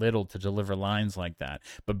kid that little to deliver lines like that.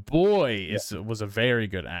 But Boy was a very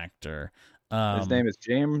good actor. His name is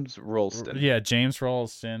James Rolston. Yeah, James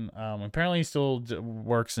Rolston. Apparently he still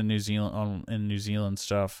works in New Zealand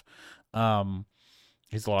stuff. He's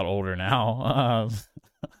a lot older now.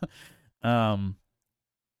 But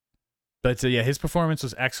yeah, his performance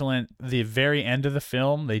was excellent. The very end of the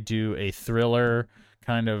film, they do a thriller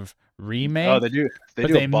kind of remake. Oh, they do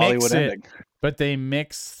a Bollywood ending. But they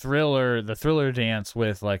mix the thriller dance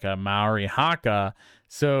with like a Maori haka.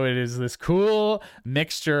 So it is this cool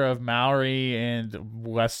mixture of Maori and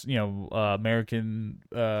American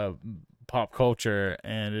pop culture,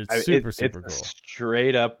 and it's super cool. It's a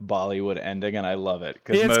straight up Bollywood ending, and I love it.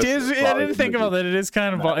 I didn't think about that. It is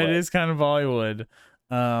kind of Bollywood.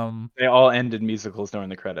 They all ended musicals during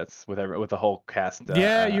the credits with the whole cast.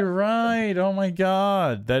 You're right. Oh my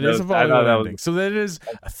god, that is a Bollywood ending. So that is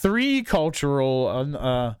 3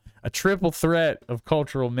 cultural, a triple threat of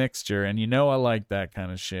cultural mixture, and I like that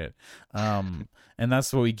kind of shit. And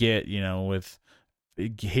that's what we get, with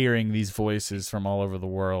hearing these voices from all over the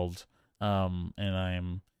world. And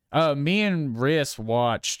me and Riss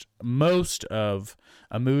watched most of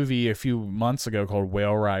a movie a few months ago called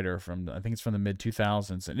Whale Rider I think it's from the mid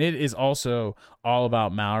 2000s, and it is also all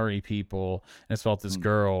about Maori people, and it's about this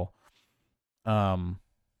girl.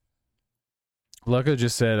 Luca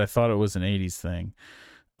just said I thought it was an 80s thing.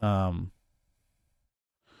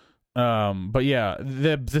 But yeah,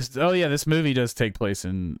 this movie does take place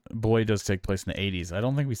in Boy does take place in the 80s. I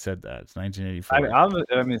don't think we said that. It's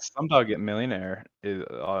 1984. I mean, Slumdog Millionaire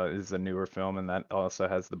is a newer film, and that also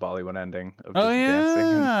has the Bollywood ending of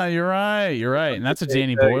dancing. You're right. And that's a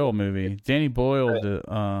Danny Boyle movie. Danny Boyle,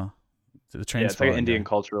 the Trainspotting. It's like an Indian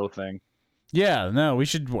cultural thing. Yeah, no, we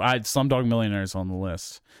should add Slumdog Millionaires on the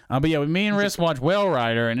list. But yeah, me and Riss watched Whale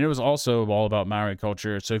Rider, and it was also all about Maori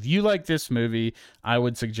culture. So if you like this movie, I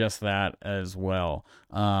would suggest that as well,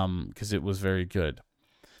 because it was very good.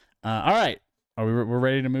 All right, we're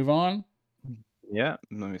ready to move on? Yeah,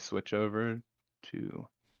 let me switch over to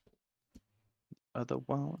other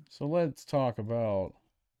one. So let's talk about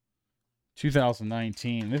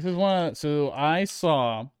 2019. This is so I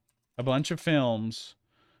saw a bunch of films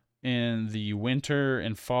in the winter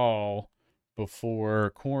and fall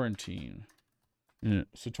before quarantine.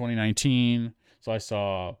 So 2019. So I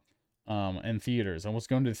saw in theaters. I was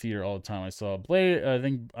going to the theater all the time. I saw Blade. I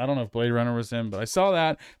don't know if Blade Runner was in, but I saw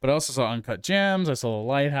that. But I also saw Uncut Gems. I saw The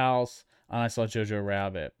Lighthouse. And I saw Jojo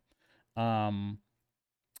Rabbit. I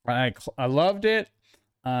loved it.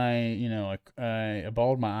 I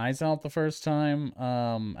bawled my eyes out the first time.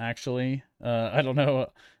 Actually, I don't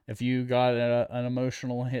know if you got an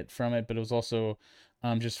emotional hit from it, but it was also,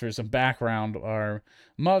 just for some background, our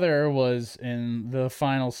mother was in the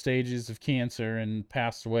final stages of cancer and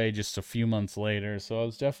passed away just a few months later. So I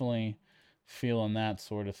was definitely feeling that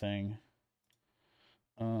sort of thing.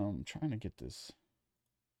 Trying to get this.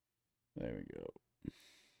 There we go.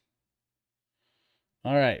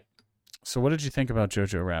 All right. So what did you think about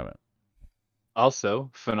Jojo Rabbit? Also,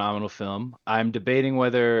 phenomenal film. I'm debating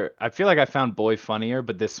whether I feel like I found Boy funnier,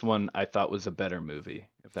 but this one I thought was a better movie,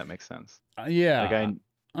 if that makes sense. Yeah. Okay.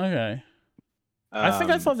 I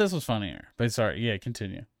think I thought this was funnier, but sorry. Yeah,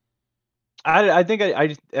 continue. I think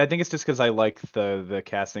it's just because I like the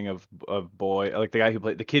casting of Boy, like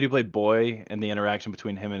the kid who played Boy, and the interaction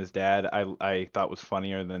between him and his dad. I thought was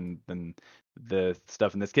funnier than the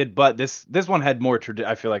stuff in this kid. But this one had more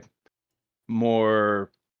I feel like more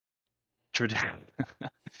traditional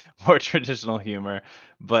humor.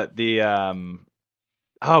 But the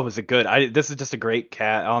was it good? This is just a great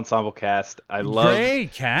ensemble cast.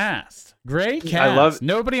 Great cast. I love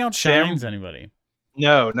nobody outshines anybody.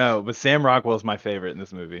 No, but Sam Rockwell's my favorite in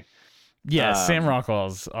this movie. Yeah, Sam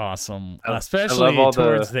Rockwell's awesome, I especially love all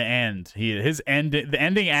towards the end. The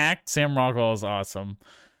ending act. Sam Rockwell is awesome.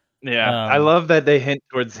 Yeah, I love that they hint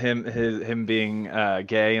towards him being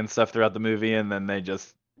gay and stuff throughout the movie, and then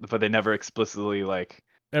but they never explicitly like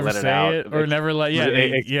never let it say out. it or never let.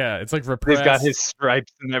 Yeah, it's like repressed. He's got his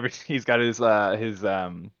stripes and everything. He's got his what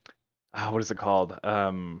is it called?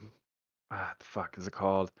 The fuck is it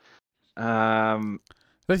called? The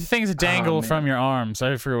things that dangle from your arms.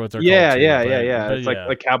 I forget what they're yeah, called. Yeah. It's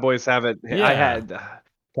like cowboys have it. Yeah. I had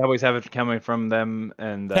cowboys have it coming from them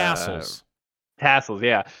and tassels. Tassels,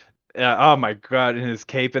 yeah. Oh my god, and his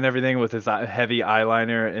cape and everything with his heavy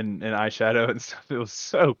eyeliner and eyeshadow and stuff. It was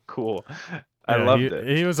so cool. I loved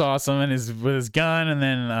it. He was awesome, and with his gun, and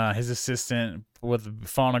then his assistant with the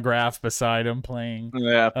phonograph beside him playing.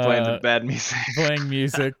 Yeah, playing the bad music. Playing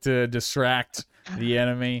music to distract the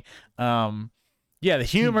enemy. The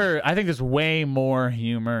humor. I think there's way more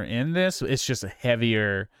humor in this. It's just a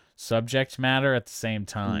heavier subject matter at the same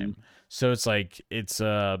time. So it's like it's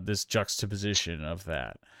this juxtaposition of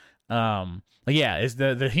that. Is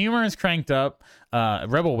the humor is cranked up.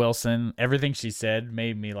 Rebel Wilson, everything she said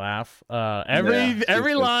made me laugh.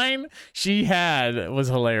 Every line she had was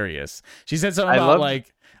hilarious. She said something about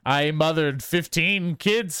I mothered 15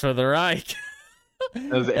 kids for the Reich.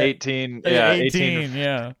 It was 18. 18,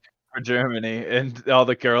 yeah. For Germany, and all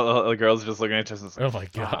the girls just looking at us. Oh my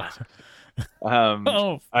god.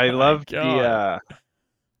 I love the.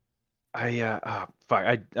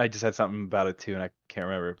 I just had something about it too, and I can't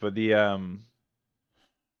remember. But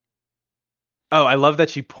I love that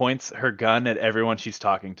she points her gun at everyone she's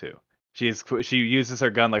talking to. She uses her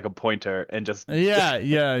gun like a pointer and just throughout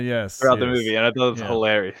the movie, and I thought it was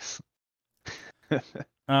hilarious.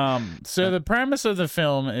 So the premise of the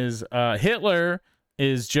film is Hitler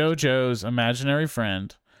is JoJo's imaginary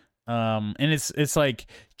friend. And it's like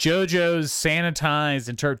JoJo's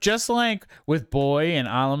sanitized just like with Boy and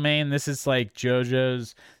Alamein, this is like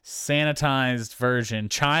JoJo's sanitized version,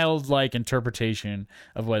 childlike interpretation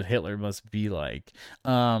of what Hitler must be like.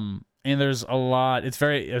 And there's a lot. It's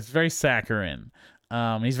very saccharine.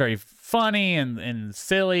 He's very funny and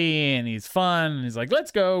silly, and he's fun. And he's like,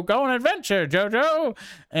 let's go on an adventure, JoJo.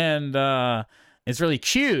 And it's really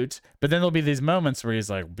cute. But then there'll be these moments where he's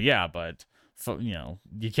like, yeah, but you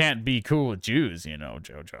can't be cool with Jews,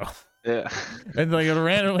 JoJo. Yeah. And like it'll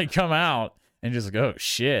randomly come out and just go,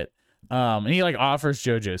 shit. And he like offers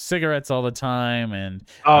JoJo cigarettes all the time, and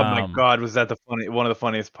oh my god, was that one of the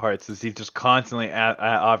funniest parts? Is he's just constantly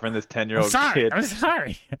offering this 10-year-old kid. I'm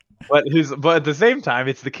sorry. But at the same time,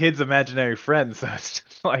 it's the kid's imaginary friend, so it's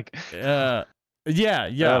just like, yeah.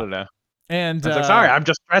 I don't know. And like, sorry, I'm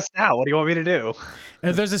just stressed out. What do you want me to do?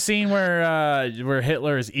 There's a scene where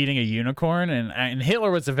Hitler is eating a unicorn, and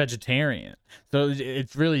Hitler was a vegetarian, so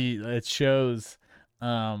it shows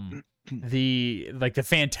the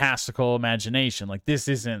fantastical imagination. Like, this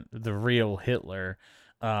isn't the real Hitler.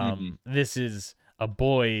 This is a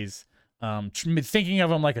boy's thinking of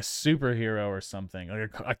him like a superhero or something,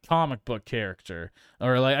 like a comic book character,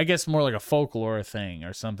 or like I guess more like a folklore thing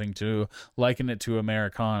or something, to liken it to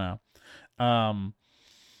Americana.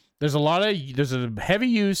 There's a heavy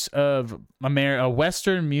use of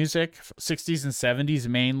Western music, 60s and 70s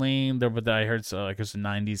mainly. I heard it's a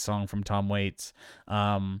 90s song from Tom Waits.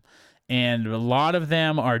 And a lot of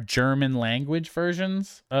them are German language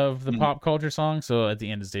versions of the pop culture songs. So at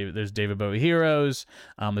the end there's David Bowie Heroes.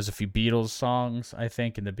 There's a few Beatles songs, I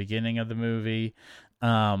think, in the beginning of the movie.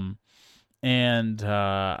 And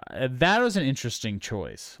that was an interesting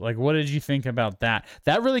choice. Like, what did you think about that?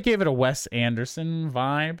 That really gave it a Wes Anderson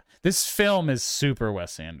vibe. This film is super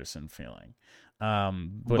Wes Anderson feeling.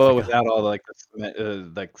 But without all the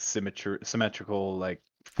symmetrical like.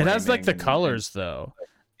 It has like the colors though.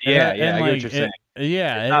 Yeah, I get what you're saying.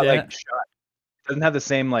 Yeah, it's not like shot. It doesn't have the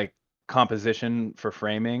same like composition for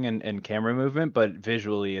framing and camera movement, but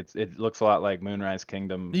visually it looks a lot like Moonrise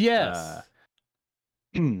Kingdom. Yes.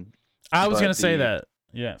 I was gonna say that.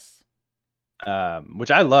 Yes.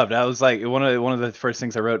 Which I loved. I was like, one of the first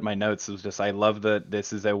things I wrote in my notes was just, I love that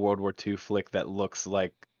this is a World War II flick that looks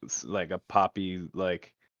like a poppy,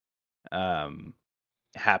 like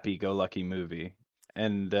happy-go-lucky movie,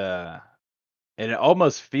 and it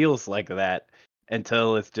almost feels like that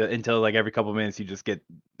until like every couple minutes you just get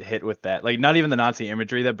hit with that, like not even the Nazi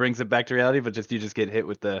imagery that brings it back to reality, but you just get hit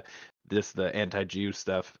with the anti-Jew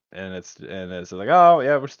stuff, and it's like, oh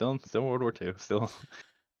yeah, we're still in World War II, still.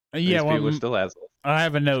 Yeah, well, we're still assholes. I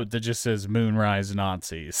have a note that just says "Moonrise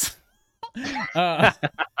Nazis," which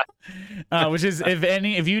is,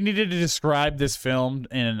 if you needed to describe this film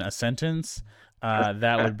in a sentence,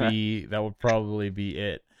 that would probably be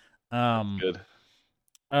it. Um, Good.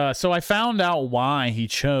 so I found out why he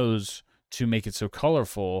chose to make it so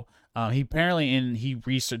colorful. He apparently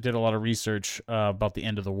did a lot of research about the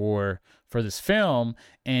end of the war for this film,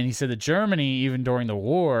 and he said that Germany, even during the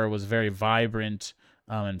war, was a very vibrant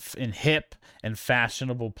and hip and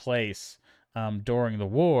fashionable place during the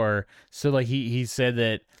war. So like he said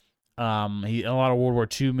that in a lot of World War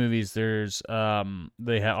II movies, there's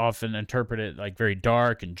they often interpret it like very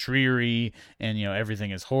dark and dreary, and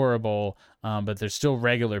everything is horrible. But there's still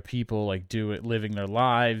regular people like living their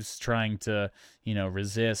lives, trying to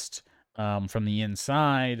resist from the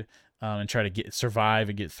inside, and try to survive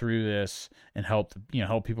and get through this and help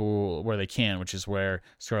people where they can, which is where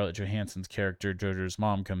Scarlett Johansson's character Jojo's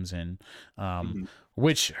mom comes in,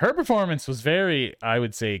 which her performance was very, I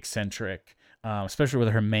would say, eccentric. Especially with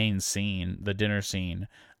her main scene, the dinner scene,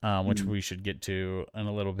 which we should get to in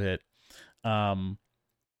a little bit. Her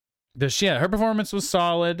performance was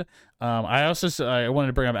solid. I wanted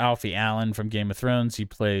to bring up Alfie Allen from Game of Thrones. He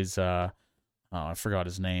plays I forgot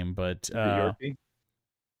his name, but Yorkie?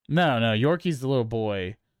 No, Yorkie's the little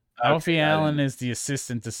boy. Okay, Alfie Allen is the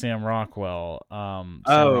assistant to Sam Rockwell.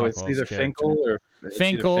 It's either Finkel or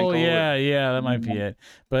Finkel. Yeah, that might be it.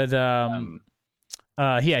 But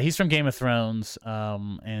he's from Game of Thrones,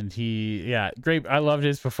 and great. I loved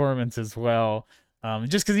his performance as well,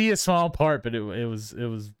 just because he had a small part, but it was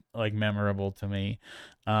like memorable to me.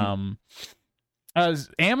 Amazon.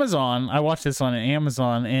 I watched this on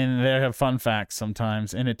Amazon, and they have fun facts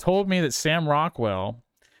sometimes, and it told me that Sam Rockwell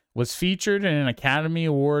was featured in an Academy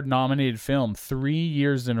Award nominated film 3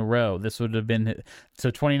 years in a row. This would have been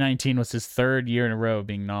 2019 was his third year in a row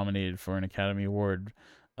being nominated for an Academy Award.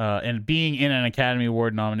 And being in an Academy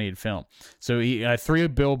Award nominated film. So he 3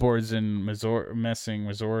 billboards in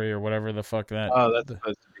Missouri or whatever the fuck that. Oh, that's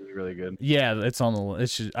supposed to be really good. Yeah, it's on the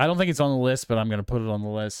list. I don't think it's on the list, but I'm gonna put it on the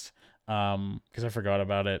list because I forgot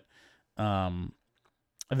about it.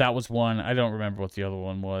 That was one. I don't remember what the other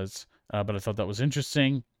one was, but I thought that was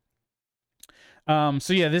interesting. So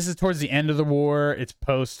yeah, this is towards the end of the war. It's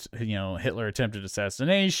post Hitler attempted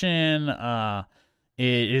assassination.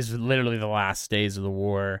 It is literally the last days of the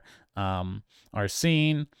war are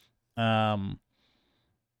seen. As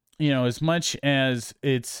much as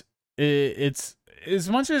it's as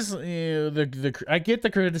much as I get the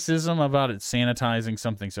criticism about it sanitizing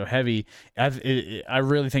something so heavy. I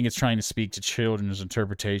really think it's trying to speak to children's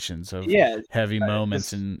interpretations of heavy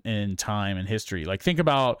moments in time and history. Like think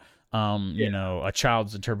about a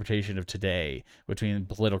child's interpretation of today between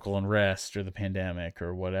political unrest or the pandemic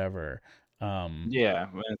or whatever. When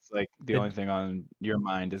it's like the only thing on your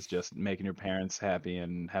mind is just making your parents happy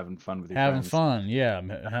and having fun with your having friends. fun,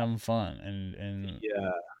 having fun, and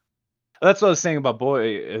that's what I was saying about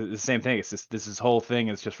Boy. The same thing. It's just this whole thing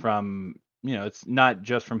is just from it's not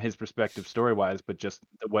just from his perspective story wise, but just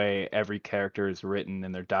the way every character is written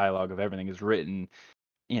and their dialogue of everything is written.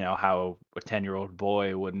 How a 10-year-old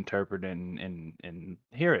boy would interpret and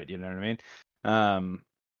hear it. You know what I mean?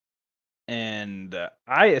 And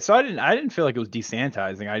I didn't feel like it was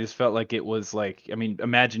desanitizing. I just felt like it was like, I mean,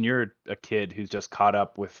 imagine you're a kid who's just caught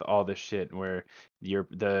up with all this shit where you're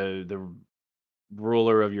the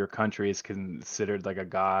ruler of your country is considered like a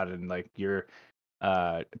god, and like you're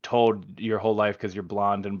told your whole life because you're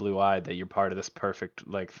blonde and blue-eyed that you're part of this perfect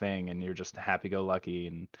like thing, and you're just happy-go-lucky.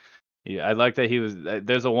 And I like that he was.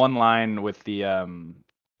 There's a one line with the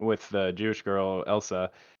Jewish girl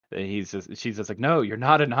Elsa. She's just like, no, you're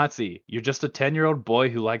not a Nazi. You're just a 10-year-old boy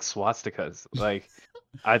who likes swastikas. Like,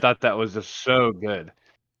 I thought that was just so good.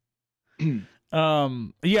 I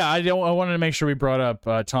wanted to make sure we brought up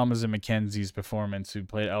Thomasin McKenzie's performance, who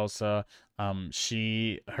played Elsa.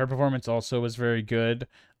 Her performance also was very good.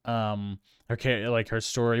 Her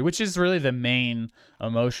story, which is really the main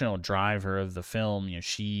emotional driver of the film.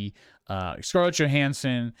 Scarlett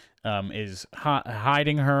Johansson is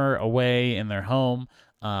hiding her away in their home.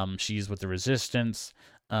 She's with the resistance,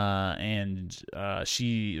 and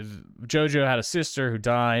Jojo had a sister who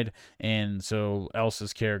died, and so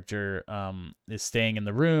Elsa's character is staying in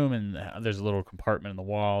the room, and there's a little compartment in the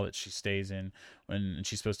wall that she stays in when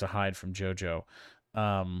she's supposed to hide from Jojo.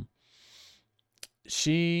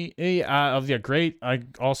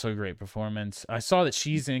 Great performance. I saw that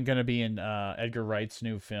she's going to be in Edgar Wright's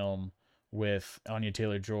new film with Anya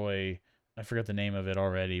Taylor-Joy. I forgot the name of it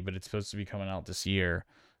already, but it's supposed to be coming out this year.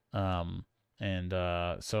 So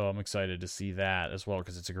I'm excited to see that as well,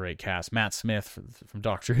 because it's a great cast. Matt Smith from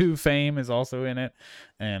Doctor Who fame is also in it,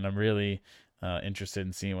 and I'm really interested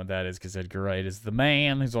in seeing what that is, because Edgar Wright is the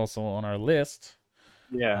man who's also on our list.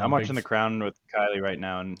 Yeah, I'm watching The Crown with Kylie right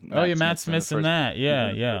now, and Matt Smith's in that.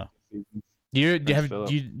 Yeah. Prince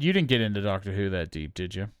Philip. You didn't get into Doctor Who that deep,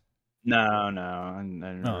 did you? No, I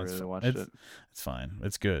never really watched it. It's fine.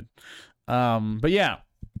 It's good. But yeah.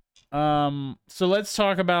 So let's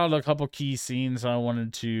talk about a couple key scenes I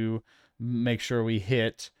wanted to make sure we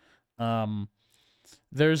hit.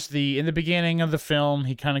 There's in the beginning of the film,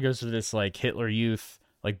 he kind of goes to this like Hitler Youth,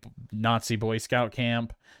 like Nazi Boy Scout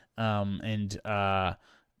camp. And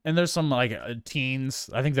there's some like teens.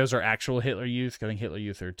 I think those are actual Hitler Youth. I think Hitler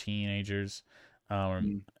Youth are teenagers.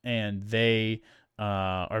 And they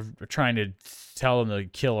are trying to tell them to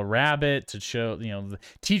kill a rabbit to show,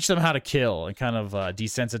 teach them how to kill and kind of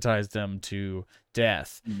desensitize them to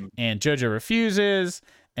death. And Jojo refuses,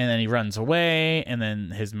 and then he runs away, and then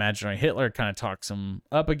his imaginary Hitler kind of talks him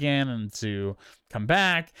up again and to come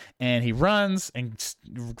back, and he runs and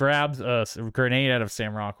grabs a grenade out of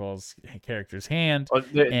Sam Rockwell's character's hand. Well,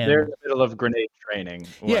 they're in the middle of grenade training.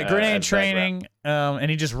 Yeah, grenade training, and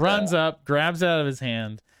he just runs up, grabs it out of his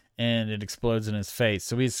hand, and it explodes in his face.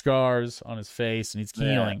 So he has scars on his face, and he's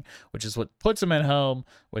healing, which is what puts him at home,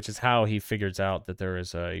 which is how he figures out that there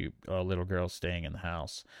is a little girl staying in the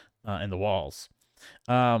house, in the walls.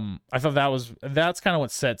 I thought that's kind of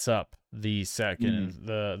what sets up the second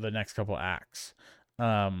the next couple acts,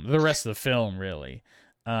 the rest of the film really,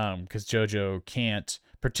 because Jojo can't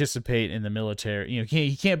participate in the military.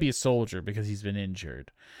 He can't be a soldier because he's been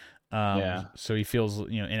injured. So he feels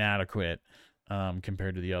inadequate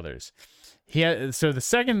compared to the others. So the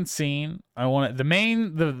second scene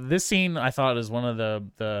this scene I thought is one of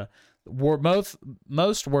the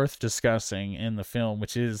most worth discussing in the film,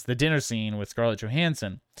 which is the dinner scene with Scarlett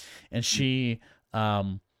Johansson, and she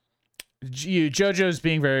Jojo's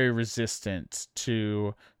being very resistant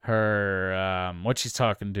to her what she's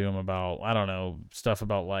talking to him about, I don't know, stuff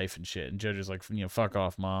about life and shit, and Jojo's like, fuck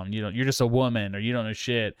off, mom, you're just a woman, or you don't know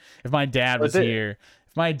shit. If my dad was here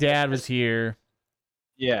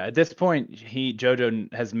yeah, at this point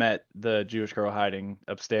Jojo has met the Jewish girl hiding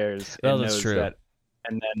upstairs and that's knows true. that.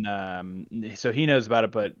 And then, so he knows about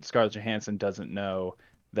it, but Scarlett Johansson doesn't know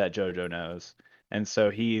that Jojo knows. And so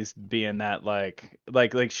he's being that like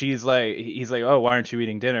he's like, oh, why aren't you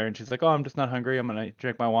eating dinner? And she's like, oh, I'm just not hungry. I'm going to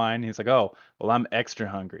drink my wine. He's like, oh, well, I'm extra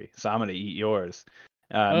hungry, so I'm going to eat yours.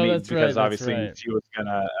 Because obviously she was going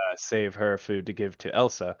to save her food to give to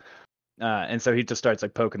Elsa. And so he just starts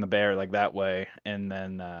like poking the bear like that way. And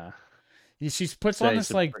then, she puts on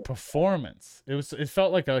this like performance. It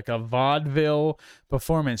felt like a vaudeville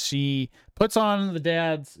performance. She puts on the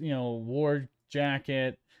dad's war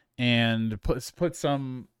jacket and puts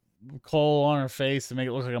some coal on her face to make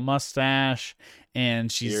it look like a mustache,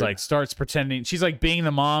 and she's like starts pretending she's like being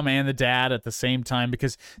the mom and the dad at the same time,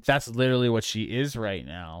 because that's literally what she is right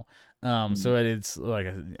now. So it's like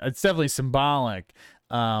it's definitely symbolic,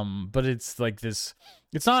 but it's like this.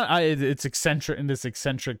 It's not. It's eccentric in this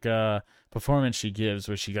eccentric performance she gives,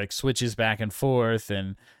 where she like switches back and forth,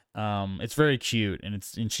 and it's very cute, and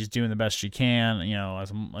she's doing the best she can,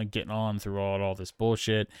 as I'm like getting on through all this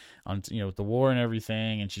bullshit on with the war and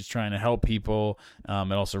everything, and she's trying to help people,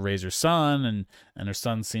 and also raise her son, and her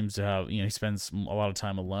son seems to have he spends a lot of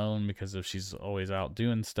time alone because she's always out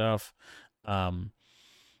doing stuff, and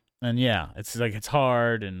yeah, it's like it's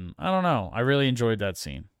hard, and I don't know, I really enjoyed that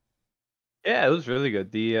scene. Yeah, it was really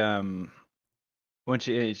good. The when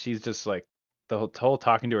she's just like the whole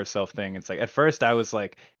talking to herself thing. It's like at first I was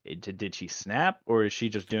like, did she snap, or is she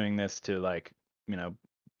just doing this to like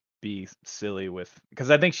be silly with? Because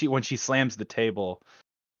I think when she slams the table,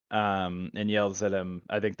 and yells at him,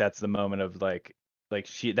 I think that's the moment of like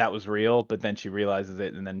that was real, but then she realizes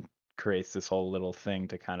it and then creates this whole little thing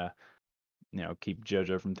to kind of keep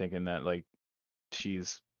Jojo from thinking that like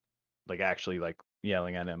she's like actually like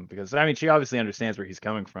yelling at him, because I mean she obviously understands where he's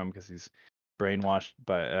coming from because he's brainwashed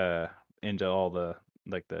by into all the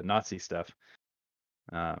like the Nazi stuff.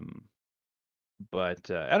 But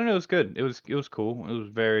I don't know, it was good. It was cool. It was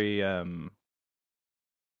very I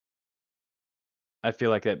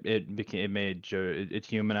feel like it made it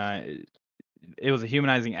humanize. It was a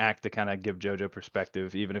humanizing act to kind of give Jojo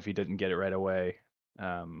perspective, even if he didn't get it right away.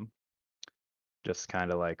 Just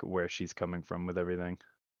kind of like where she's coming from with everything.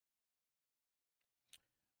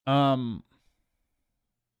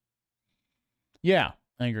 Yeah,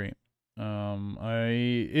 I agree.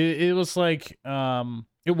 It was like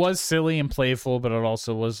it was silly and playful, but it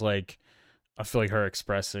also was like I feel like her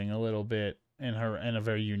expressing a little bit in a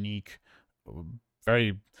very unique,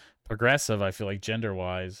 very progressive, I feel like gender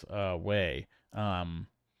wise way. Yeah,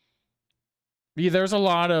 there's a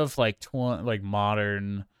lot of like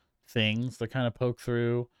modern things that kind of poke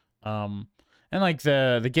through. And like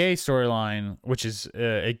the gay storyline, which is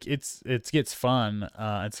it gets fun.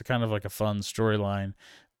 It's kind of like a fun storyline,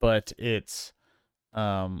 but it's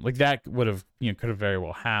like that would have could have very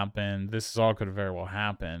well happened. This is all could have very well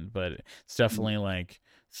happened, but it's definitely like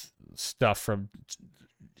stuff from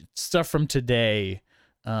today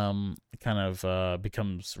kind of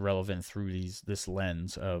becomes relevant through this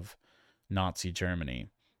lens of Nazi Germany.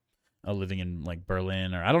 Living in like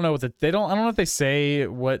Berlin, or I don't know what I don't know if they say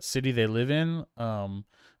what city they live in. But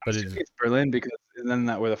it's Berlin, because isn't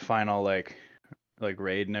that where the final like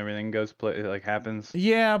raid and everything happens?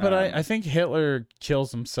 Yeah, but I think Hitler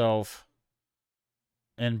kills himself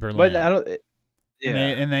in Berlin. But I don't. Yeah,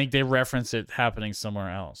 and they reference it happening somewhere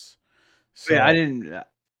else. So, yeah, I didn't.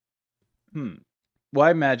 Well, I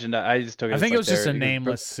imagined. I just took it. I think it was just a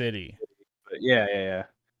nameless city. But yeah.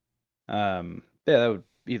 Yeah, that would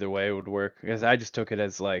either way it would work, because I just took it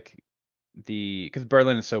as like because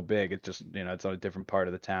Berlin is so big, it's just it's on a different part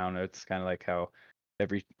of the town. It's kind of like how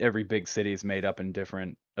every big city is made up in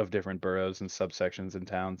different boroughs and subsections and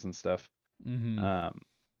towns and stuff. Mm-hmm.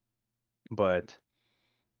 But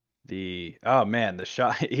oh man, the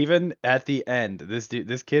shot even at the end,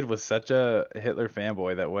 this kid was such a Hitler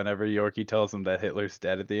fanboy that whenever Yorkie tells him that Hitler's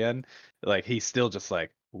dead at the end, like he's still just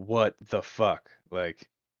like, what the fuck, like.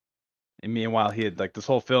 And meanwhile, he had like this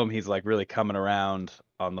whole film, he's like really coming around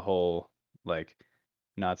on the whole like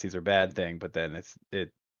Nazis are bad thing, but then it's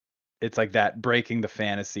like that breaking the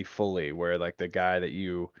fantasy fully, where like the guy that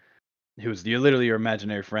who's literally your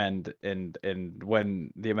imaginary friend, and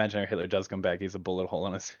when the imaginary Hitler does come back, he's a bullet hole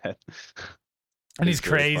in his head. And he's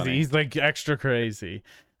crazy. Really, he's like extra crazy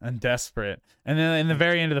and desperate. And then in the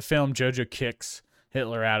very end of the film, Jojo kicks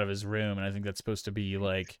Hitler out of his room, and I think that's supposed to be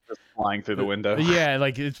like just flying through the window. Yeah,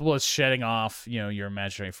 like it's shedding off, your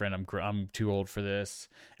imaginary friend. I'm too old for this.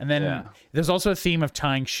 And then there's also a theme of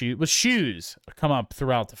tying shoes come up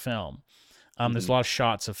throughout the film. There's a lot of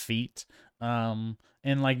shots of feet, and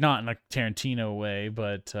like not in a Tarantino way,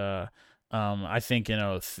 but I think in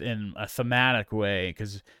a thematic way,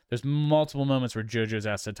 because there's multiple moments where Jojo's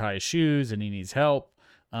asked to tie his shoes and he needs help.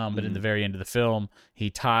 But in the very end of the film, he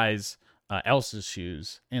ties Elsa's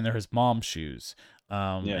shoes, and they're his mom's shoes.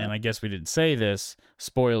 And I guess we didn't say this,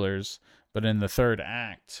 spoilers, but in the third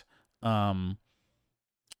act,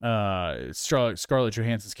 Scarlett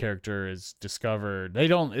Johansson's character is discovered. They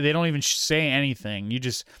don't even say anything. You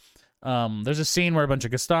just there's a scene where a bunch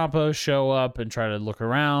of Gestapo show up and try to look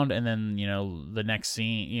around, and then the next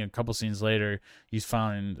scene, a couple scenes later, you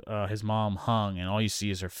find his mom hung, and all you see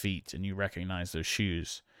is her feet, and you recognize those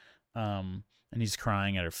shoes. And he's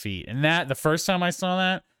crying at her feet, and that the first time I saw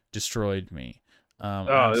that destroyed me. It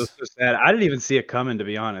was so sad. I didn't even see it coming, to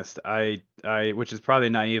be honest. I which is probably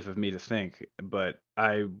naive of me to think, but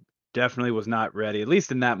I definitely was not ready. At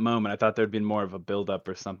least in that moment, I thought there'd been more of a build-up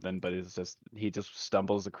or something. But he just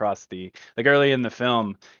stumbles across early in the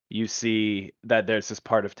film. You see that there's this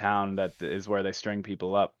part of town that is where they string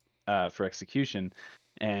people up for execution,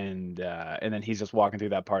 and then he's just walking through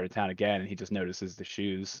that part of town again, and he just notices the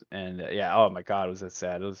shoes, and oh my god, was that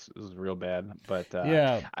sad. It was real bad. But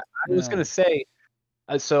I was gonna say.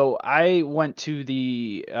 So I went to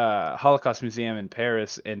the Holocaust Museum in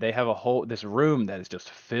Paris, and they have this room that is just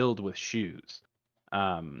filled with shoes,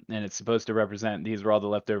 and it's supposed to represent these were all the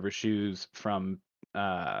leftover shoes from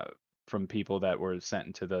people that were sent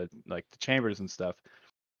into the chambers and stuff.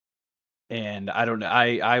 And I don't know.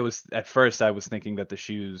 I was at first I was thinking that the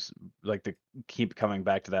shoes, to keep coming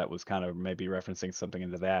back to that, was kind of maybe referencing something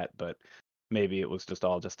into that, but maybe it was just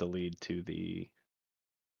a lead to the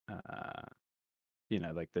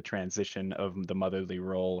the transition of the motherly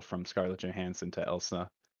role from Scarlett Johansson to Elsa.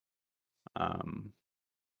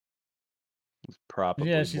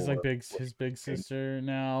 Probably she's like his big sister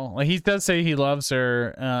now. Like he does say he loves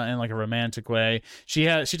her in like a romantic way. She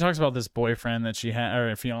talks about this boyfriend that she had,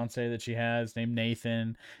 or a fiance that she has named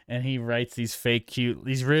Nathan, and he writes these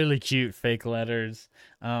really cute fake letters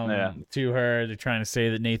to her. They're trying to say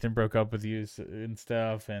that Nathan broke up with you and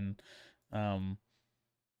stuff, and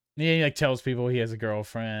he tells people he has a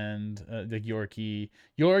girlfriend, like Yorkie,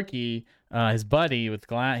 his buddy with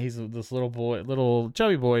he's this little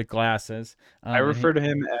chubby boy with glasses. I refer to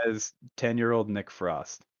him as 10-year-old Nick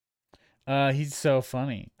Frost. He's so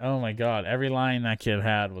funny. Oh my god, every line that kid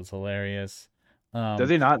had was hilarious. Does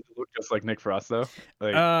he not look just like Nick Frost though?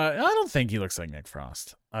 I don't think he looks like Nick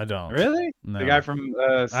Frost. I don't. Really? No. The guy from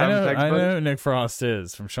I know who Nick Frost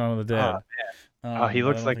is from Shaun of the Dead. He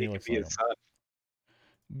looks like he could be his son.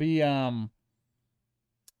 In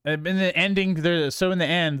the ending, in the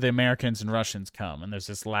end, the Americans and Russians come, and there's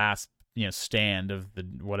this last stand of the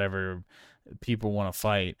whatever people want to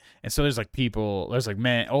fight. And so there's like people, there's like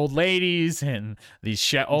men, old ladies, and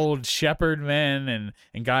these old shepherd men,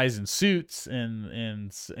 and guys in suits,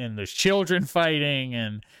 and there's children fighting,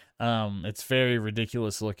 and it's very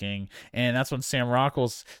ridiculous looking. And that's when Sam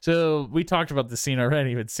Rockwell's. So we talked about the scene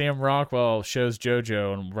already, but Sam Rockwell shows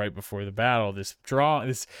JoJo, and right before the battle, this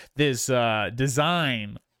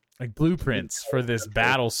design, like blueprints for this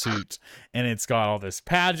battle suit, and it's got all this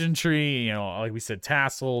pageantry, like we said,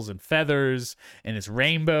 tassels and feathers, and it's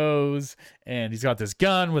rainbows, and he's got this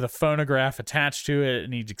gun with a phonograph attached to it,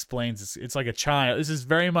 and he explains it's like a child. This is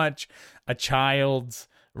very much a child's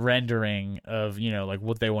rendering of like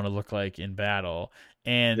what they want to look like in battle.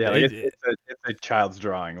 And yeah, like it's a child's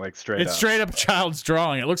drawing, like straight it's up. Straight up child's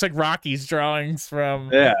drawing. It looks like Rocky's drawings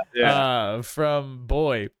from from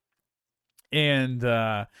Boy. And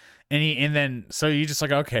then so you just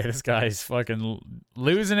like, okay, this guy's fucking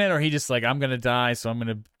losing it, or he just like, I'm gonna die, so I'm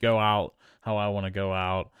gonna go out how I want to go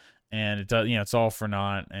out, and it does, it's all for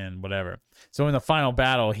naught and whatever. So in the final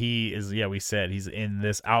battle, he is, we said he's in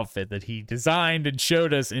this outfit that he designed and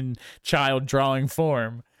showed us in child drawing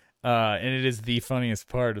form, and it is the funniest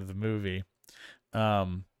part of the movie.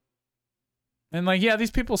 And like,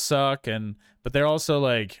 these people suck, but they're also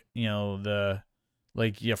like, the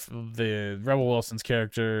Rebel Wilson's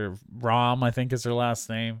character, Rom, I think is her last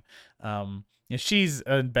name. She's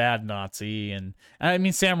a bad Nazi, and I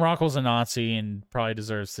mean Sam Rockwell's a Nazi and probably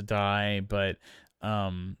deserves to die, but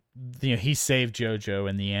he saved JoJo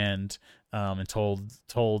in the end, and told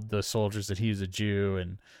the soldiers that he was a Jew,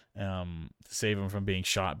 and to save him from being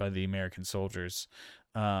shot by the American soldiers.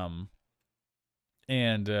 And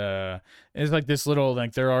it's like this little,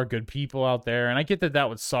 like, there are good people out there, and I get that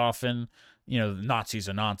would soften, Nazi's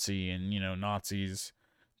a Nazi, and Nazis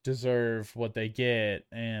deserve what they get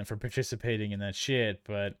and for participating in that shit,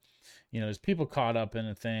 but there's people caught up in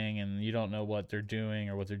a thing, and you don't know what they're doing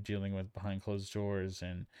or what they're dealing with behind closed doors.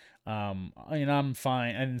 And I'm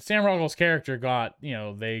fine. And Sam Rockwell's character got,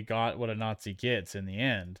 they got what a Nazi gets in the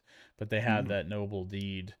end, but they had that noble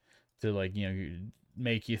deed to, like,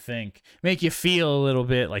 make you think, make you feel a little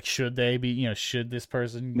bit like, should they be, should this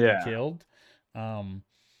person be killed? And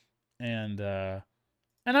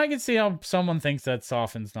I can see how someone thinks that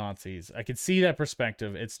softens Nazis. I could see that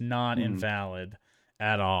perspective. It's not invalid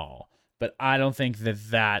at all. But I don't think that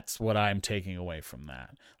that's what I'm taking away from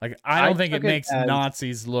that. Like, I don't think it makes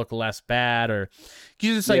Nazis look less bad, or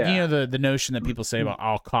just like, the notion that people say about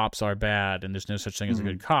all cops are bad and there's no such thing as a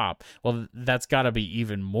good cop. Well, that's got to be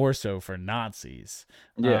even more so for Nazis.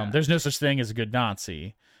 There's no such thing as a good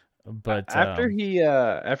Nazi. But after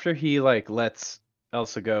he like lets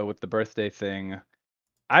Elsa go with the birthday thing,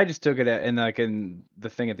 I just took it in the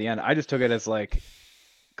thing at the end. I just took it as like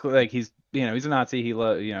he's he's a Nazi. He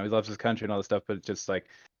loves his country and all this stuff. But it's just like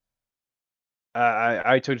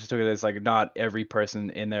I just took it as like not every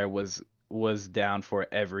person in there was down for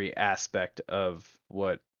every aspect of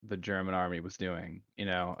what the German army was doing.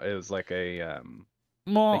 It was like a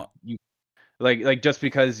more like just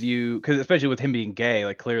because especially with him being gay,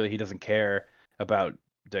 like clearly he doesn't care about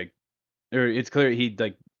like, or it's clear he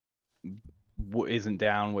like isn't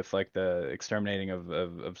down with like the exterminating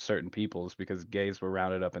of certain peoples, because gays were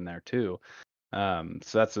rounded up in there too. So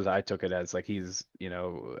that's what I took it as, like he's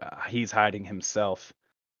he's hiding himself,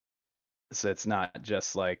 so it's not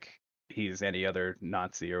just like he's any other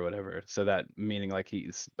Nazi or whatever. So that meaning like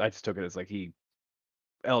I just took it as like he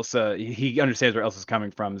understands where Elsa's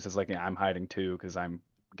coming from. It's just like, I'm hiding too because I'm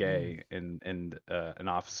gay and an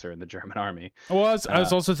officer in the German army. Well, I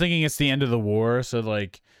was also thinking it's the end of the war, so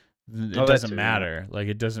like it doesn't matter. Like,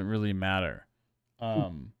 it doesn't really matter.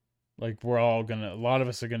 Like, we're all a lot of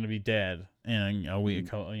us are gonna be dead in a week,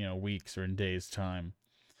 weeks or in days time.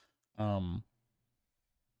 So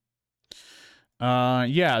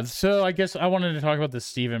I guess I wanted to talk about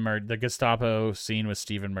the Gestapo scene with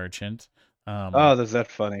Stephen Merchant. That's that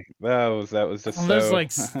funny. That was just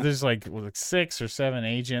there's like 6 or 7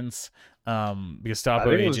 agents,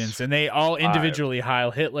 Gestapo agents, and they all individually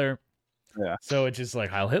Heil Hitler. Yeah. So it's just like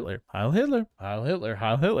Heil Hitler, Heil Hitler, Heil Hitler,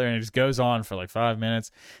 Heil Hitler, and it just goes on for like 5 minutes.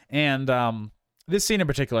 And this scene in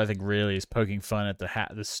particular, I think, really is poking fun at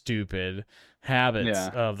the stupid habits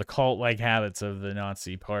of the cult-like habits of the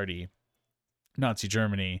Nazi Party, Nazi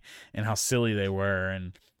Germany, and how silly they were,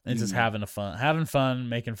 and just having fun,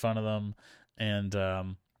 making fun of them. And I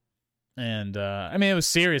mean, it was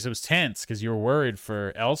serious. It was tense because you were worried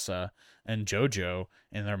for Elsa and JoJo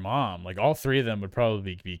and their mom. Like, all 3 of them would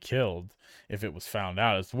probably be killed if it was found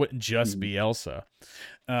out. It wouldn't just be Elsa.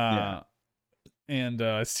 And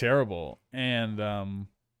it's terrible. And I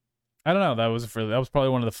don't know. That was probably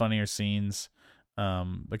one of the funnier scenes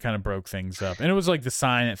that kind of broke things up, and it was like the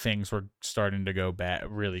sign that things were starting to go bad,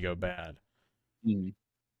 really go bad. Mm.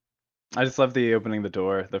 I just love the opening the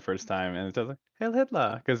door the first time, and it's just like Hail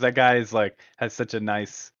Hitler, because that guy is like has such a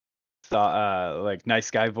nice, like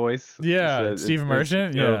nice guy voice. Yeah, So Stephen it's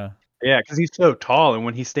Merchant. so Yeah, yeah, because he's so tall, and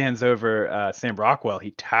when he stands over Sam Rockwell,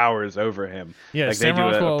 he towers over him. yeah. Like they Sam do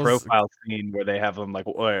a Rockwell's. profile scene where they have him like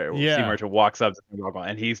where Steve Yeah, Merchant walks up to Sam Rockwell,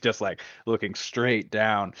 and he's just like looking straight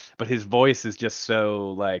down, but his voice is just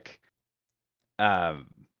so like um,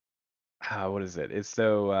 what is it? It's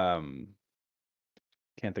so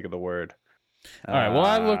can't think of the word. all right. Well,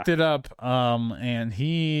 I Uh, looked it up. And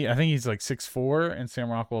I think he's like 6'4", and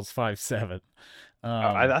Sam Rockwell's 5'7". Oh,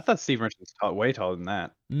 Um, I thought Steve Merchant was way taller than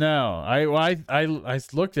that. no, I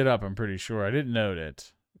looked it up. I'm pretty sure I didn't note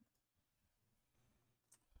it.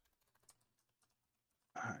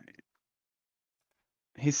 Alright.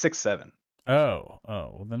 He's 6'7".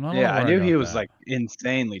 Well, then I don't know Yeah, I where I knew he got was that. like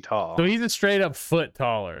insanely So tall. he's a straight up foot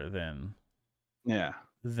taller than Yeah.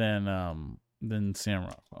 than um than Sam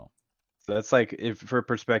Rockwell. So that's like if for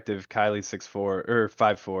perspective, Kylie's 6'4" or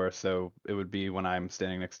 5'4", so it would be when I'm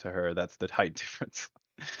standing next to her, that's the height difference.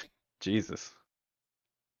 Jesus.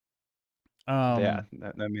 Yeah, Um,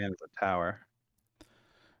 that man is a tower.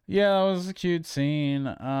 yeah, that was a cute scene.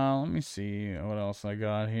 Let me see what else I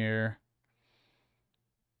got here.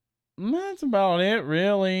 That's about it,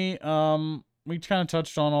 really. We kind of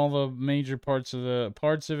touched on all the major parts of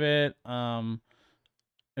it.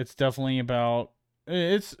 It's definitely about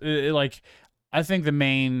like I think the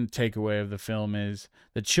main takeaway of the film is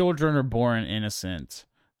the children are born innocent,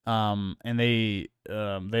 and they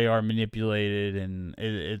are manipulated, and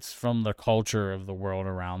it's from the culture of the world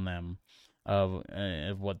around them, of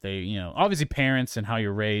what they, obviously parents and how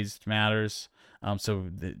you're raised matters. So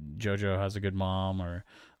JoJo has a good mom,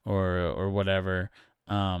 or whatever.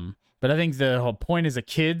 But I think the whole point is that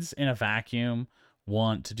kids in a vacuum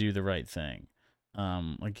want to do the right thing.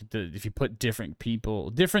 Like if you put different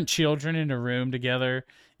children in a room together,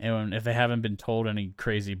 and if they haven't been told any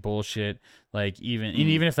crazy bullshit, like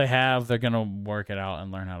even if they have, they're gonna work it out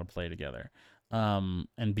and learn how to play together, and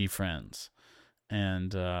be friends.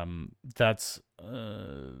 And that's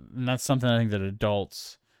something I think that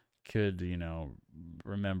adults could,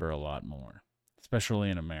 remember a lot more, especially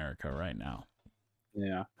in America right now.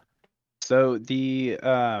 Yeah. So so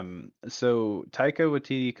Taika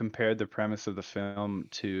Waititi compared the premise of the film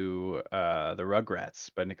to the Rugrats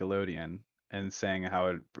by Nickelodeon, and saying how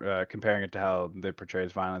it comparing it to how they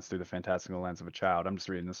portrays violence through the fantastical lens of a child. I'm just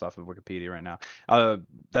reading this off of Wikipedia right now.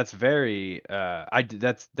 That's very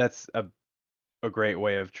that's a great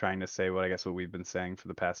way of trying to say what I guess what we've been saying for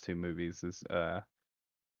the past two movies is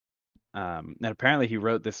and apparently he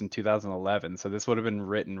wrote this in 2011, so this would have been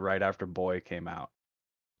written right after Boy came out,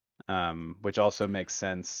 which also makes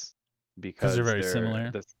sense Because they're because very they're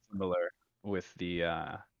similar. similar with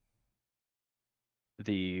the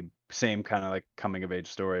same kind of like coming of age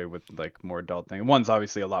story with like more adult thing. One's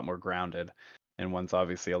obviously a lot more grounded, and one's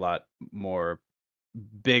obviously a lot more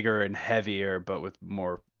bigger and heavier, but with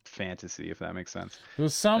more fantasy, if that makes sense. There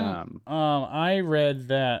was some I read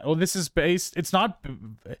that, this is based,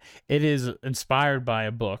 it is inspired by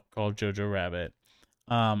a book called Jojo Rabbit.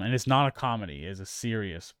 And it's not a comedy, it's a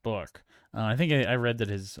serious book. I think I read that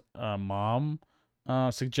his mom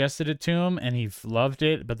suggested it to him, and he loved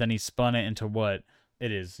it, but then he spun it into what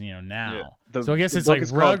it is, Yeah, now. the So I guess the it's book like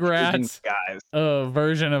is called Caging Rugrats Skies.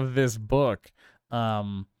 version of this book.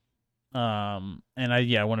 And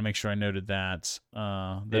I want to make sure I noted that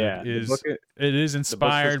Yeah, it is the book is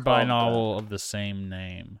inspired by a called novel of the same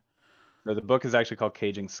name. or the book is actually called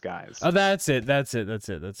Caging Skies. Oh, that's it.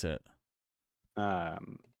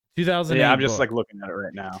 Um, 2008 yeah, I'm just book. like looking at it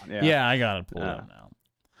right now. Yeah. Yeah, I got it pulled up now.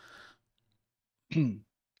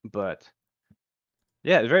 But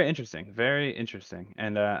yeah, it's very interesting. Very interesting.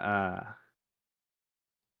 And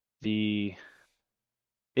the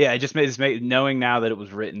yeah, it's made knowing now that it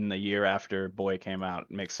was written a year after Boy came out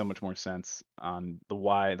makes so much more sense on the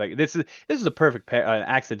why. Like this is a perfect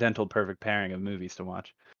accidental perfect pairing of movies to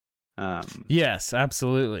watch. Yes,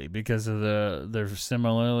 absolutely, because of they're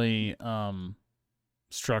similarly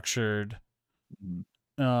structured,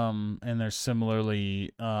 and they're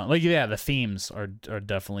similarly the themes are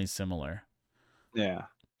definitely similar. Yeah.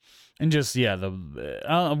 And just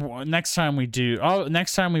the next time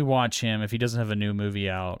next time we watch him, if he doesn't have a new movie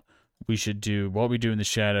out, we should do What We Do in the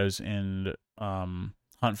Shadows and Hunt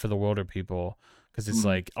for the Wilder People, because it's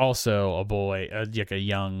like also a boy, like a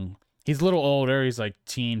young. He's a little older. He's like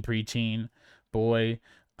preteen boy,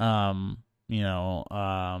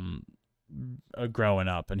 growing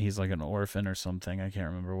up, and he's like an orphan or something. I can't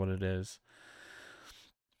remember what it is.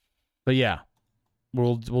 But yeah,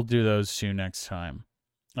 we'll do those two next time.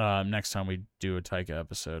 Next time we do a Taika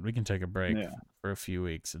episode, we can take a break for a few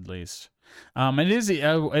weeks at least.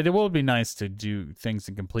 It will be nice to do things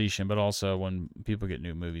in completion, but also when people get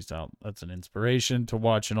new movies out, that's an inspiration to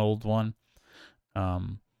watch an old one.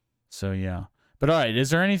 So yeah. But all right, is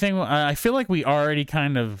there anything? I feel like we already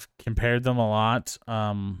kind of compared them a lot.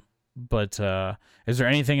 But is there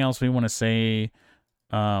anything else we want to say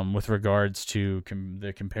with regards to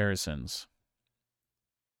the comparisons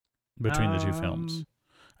between the two films?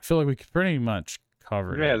 I feel like we pretty much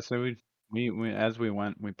covered it. Yeah, so we as we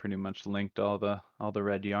went, we pretty much linked all the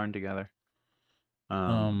red yarn together.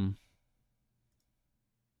 All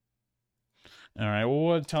right.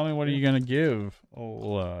 Well, tell me, what are you gonna give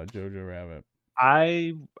Jojo Rabbit?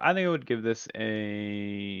 I think I would give this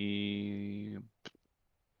a.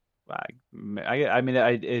 I mean,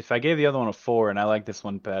 if I gave the other one a 4 and I like this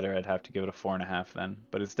one better, I'd have to give it a 4.5 then.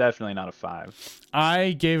 But it's definitely not a 5.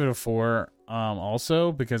 I gave it a 4,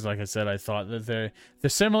 also because, like I said, I thought that they're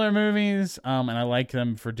similar movies, and I like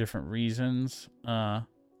them for different reasons, for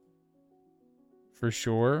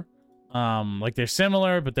sure. Like they're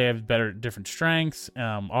similar, but they have different strengths.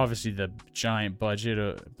 Obviously the giant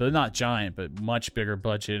budget, but not giant, but much bigger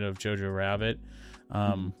budget of Jojo Rabbit.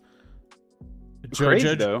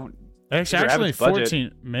 Crazy though. Actually,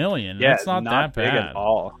 14 million. Yeah, it's not that big bad at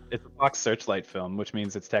all. It's a Fox Searchlight film, which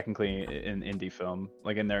means it's technically an indie film.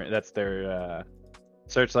 Like that's their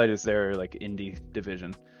Searchlight is their like indie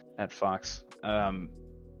division at Fox.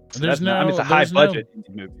 It's a high budget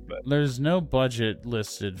indie movie, but there's no budget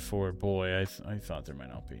listed for Boy. I thought there might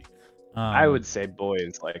not be. I would say Boy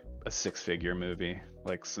is like a 6-figure movie,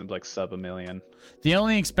 like sub $1 million. The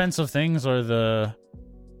only expensive things are the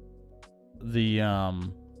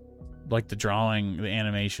like the drawing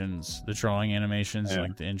animations, like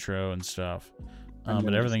the intro and stuff.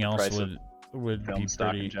 But everything else would be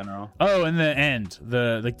pretty in general. Oh, and the end,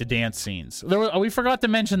 the dance scenes. We forgot to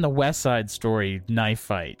mention the West Side Story knife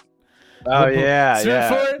fight. Oh yeah.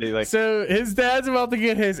 So his dad's about to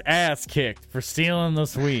get his ass kicked for stealing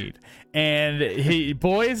this weed, and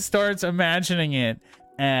Boy starts imagining it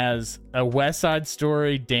as a West Side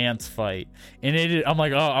Story dance fight, and I'm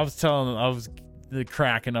like, I was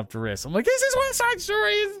cracking up the wrist. I'm like, this is West Side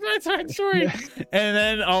Story. This is West Side Story. And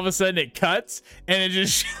then all of a sudden it cuts and it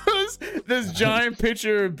just shows this giant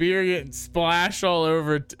pitcher of beer getting splashed all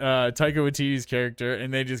over Taika Waititi's character,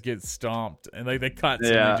 and they just get stomped. And like they cut, and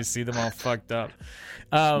you just see them all fucked up.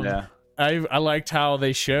 I liked how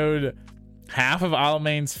they showed half of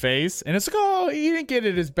Alamain's face, and it's like, oh, he didn't get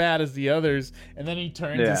it as bad as the others. And then he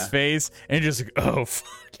turns his face and just like, oh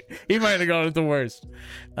fuck, he might have gone at the worst.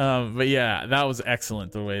 But yeah, that was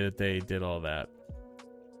excellent the way that they did all that.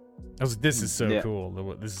 I was like, this is so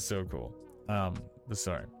cool. This is so cool.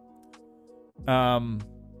 Sorry. So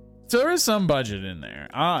there is some budget in there.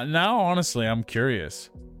 Now honestly, I'm curious.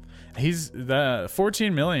 The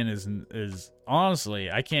 14 million is honestly,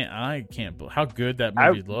 I can't believe how good that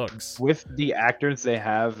movie looks. With the actors they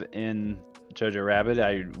have in Jojo Rabbit,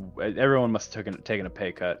 everyone must have taken a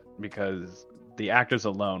pay cut, because the actors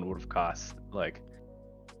alone would have cost like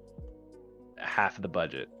half of the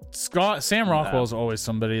budget. Sam Rockwell is always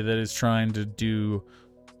somebody that is trying to do.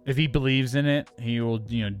 If he believes in it, he will,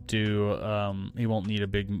 do. He won't need a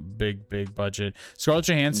big budget. Scarlett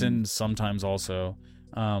Johansson sometimes also.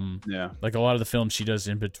 Like a lot of the films she does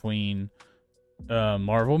in between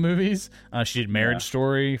Marvel movies. She did Marriage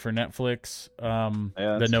Story for Netflix.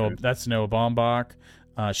 That's Noah Baumbach.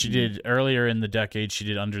 She did earlier in the decade. She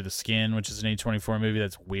did Under the Skin, which is an A24 movie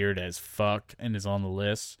that's weird as fuck and is on the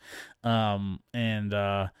list.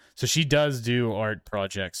 So she does do art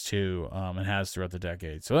projects too, and has throughout the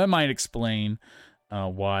decade. So that might explain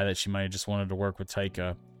why that she might have just wanted to work with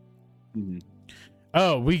Taika. Mm-hmm.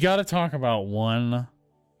 Oh, we got to talk about one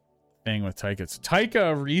thing with Taika. So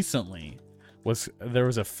Taika recently there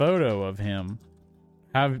was a photo of him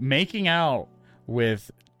making out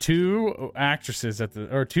with two actresses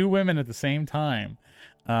two women at the same time,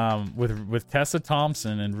 with Tessa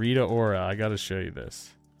Thompson and Rita Ora. I got to show you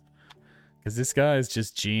this because this guy is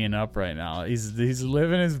just G'ing up right now. He's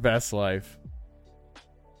living his best life.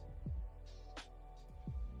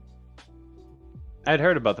 I'd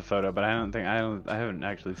heard about the photo, but I haven't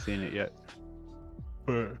actually seen it yet.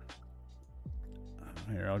 Here,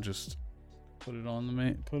 I'll just put it on the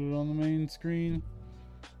main screen.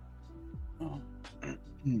 Oh.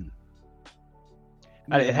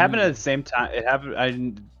 It happened at the same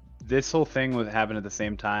time. This whole thing happened at the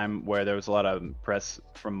same time where there was a lot of press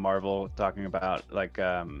from Marvel talking about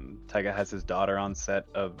Taika has his daughter on set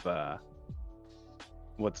of the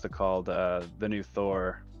new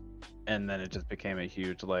Thor. and then it just became a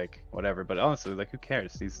huge like whatever. But honestly, like who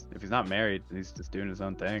cares? If he's not married, he's just doing his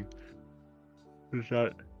own thing. It's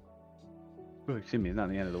not. Oh, excuse me, it's not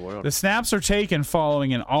the end of the world. The snaps are taken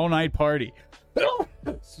following an all-night party.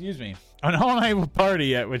 Excuse me. An all-night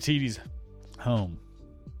party at Waititi's home.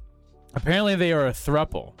 Apparently they are a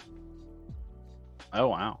throuple. Oh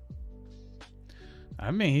wow.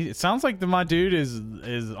 I mean, it sounds like my dude is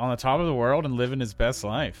on the top of the world and living his best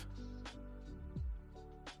life.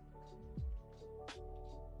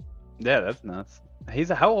 Yeah, that's nuts.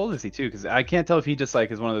 How old is he too? Because I can't tell if he just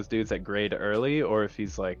like is one of those dudes that grade early or if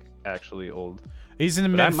he's like actually old. He's in the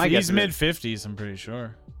mid-50s, I'm pretty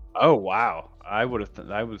sure. Oh wow, I was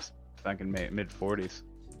thinking mid-40s.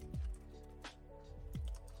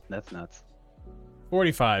 That's nuts.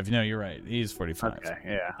 45. No, you're right. He's 45. Okay,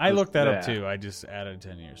 yeah. I looked that up too. I just added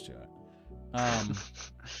 10 years to it.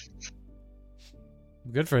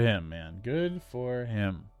 Good for him, man. Good for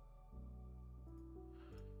him.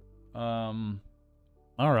 All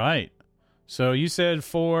right. So you said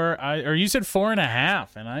 4, you said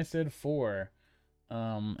 4.5, and I said 4.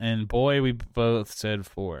 And boy, we both said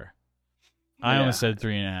 4. I almost said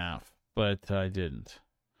 3.5, but I didn't.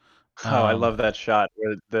 I love that shot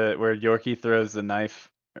where Yorkie throws the knife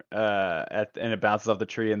and it bounces off the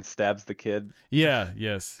tree and stabs the kid. Yeah.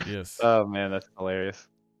 Yes. Oh man, that's hilarious.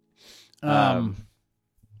 Yeah,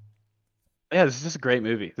 this is just a great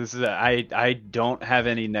movie. I don't have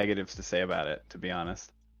any negatives to say about it, to be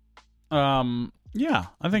honest. Yeah,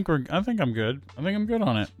 I think I'm good. I think I'm good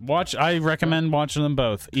on it. I recommend watching them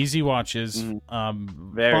both. Easy watches. Very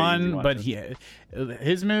fun, easy watches. But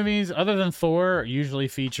his movies, other than Thor, usually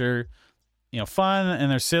feature, fun,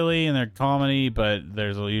 and they're silly and they're comedy, but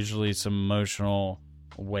there's usually some emotional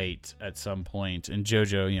weight at some point. And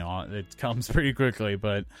JoJo, it comes pretty quickly,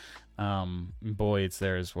 but boy, it's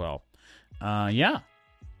there as well. Yeah.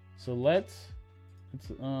 So let's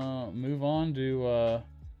move on to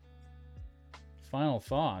final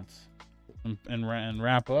thoughts and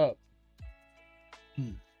wrap up.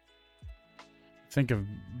 Think of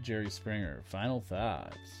Jerry Springer. Final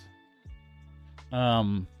thoughts. How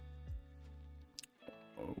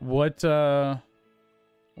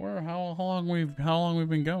long we've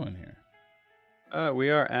been going here? We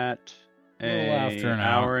are at after an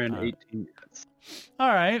hour and 18 minutes. All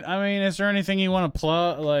right. I mean, is there anything you want to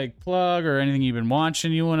plug or anything you've been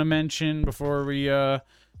watching you want to mention before we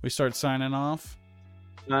start signing off?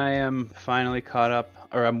 I am finally caught up,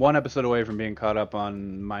 or I'm one episode away from being caught up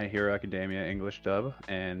on My Hero Academia English dub,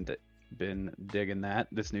 and been digging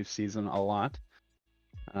this new season a lot.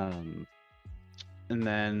 And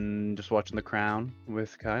then just watching The Crown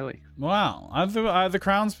with Kylie. Wow, The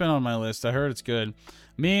Crown's been on my list. I heard it's good.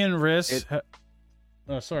 Me and Riss.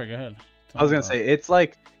 Oh, sorry. Go ahead. I was gonna say it's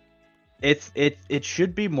like it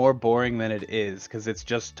should be more boring than it is because it's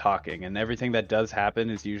just talking, and everything that does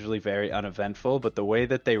happen is usually very uneventful. But the way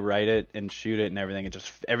that they write it and shoot it and everything,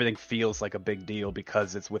 everything feels like a big deal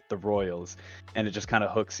because it's with the royals, and it just kind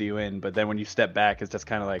of hooks you in. But then when you step back, it's just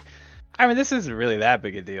kind of like, I mean, this isn't really that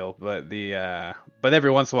big a deal. But but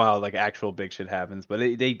every once in a while, like actual big shit happens. But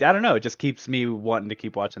I don't know. It just keeps me wanting to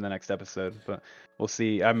keep watching the next episode. But we'll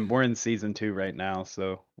see. We're in season 2 right now,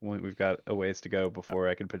 so we've got a ways to go before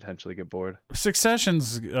I could potentially get bored.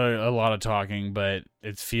 Succession's a lot of talking, but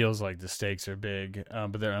it feels like the stakes are big.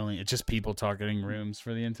 But it's just people talking in rooms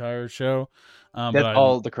for the entire show. That's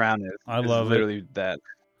all The Crown is. I love literally that.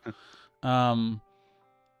 Me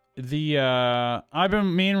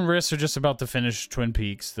and Riss are just about to finish Twin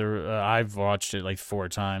Peaks. I've watched it like 4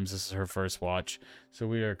 times. This is her first watch, so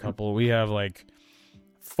we have like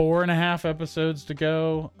 4.5 episodes to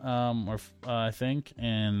go, I think,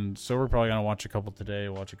 and so we're probably gonna watch a couple today,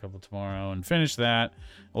 watch a couple tomorrow, and finish that.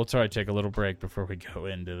 We'll try to take a little break before we go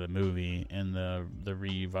into the movie and the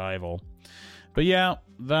revival. But yeah,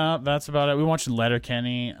 that's about it. We watched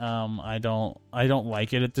Letterkenny. I don't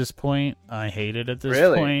like it at this point. I hate it at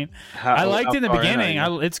this point. I liked it in the beginning.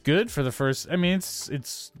 It's good for the first. I mean,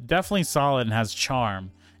 it's definitely solid and has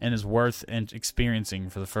charm and is worth experiencing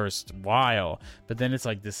for the first while. But then it's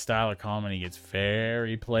like this style of comedy gets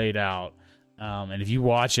very played out, and if you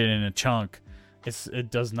watch it in a chunk, it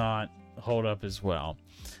does not hold up as well.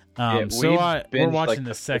 We're watching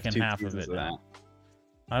the second half of it now.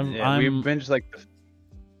 We've binged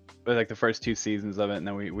like the first 2 seasons of it, and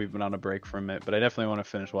then we've been on a break from it. But I definitely want to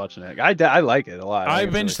finish watching it. I like it a lot. I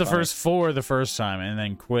binged the first 4 the first time, and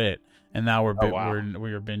then quit. And now we're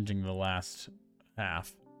binging the last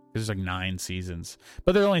half. There's like 9 seasons,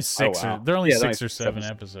 but they're only 6 6 or 7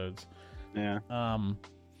 episodes. Yeah.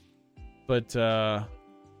 But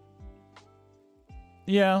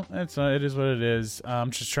Yeah, it is what it is.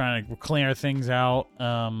 I'm just trying to clear things out.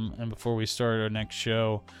 And before we start our next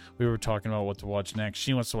show, we were talking about what to watch next.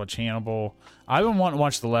 She wants to watch Hannibal. I've been wanting to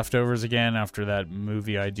watch The Leftovers again after that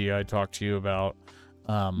movie idea I talked to you about.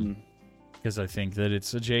 Because I think that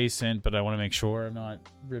it's adjacent, but I want to make sure I'm not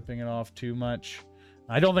ripping it off too much.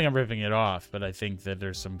 I don't think I'm ripping it off, but I think that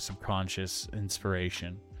there's some subconscious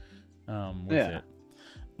inspiration with it.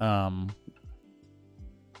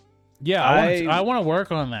 Yeah, I want to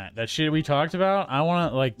work on that. That shit we talked about. I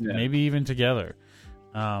want to maybe even together.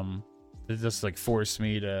 It just force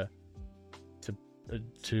me to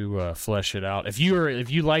flesh it out. If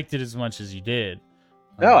you liked it as much as you did.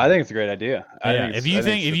 No, I think it's a great idea. If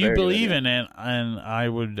you believe in it, and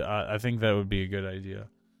I think that would be a good idea.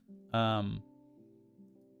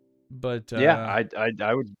 But I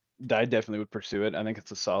definitely would pursue it. I think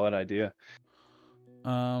it's a solid idea.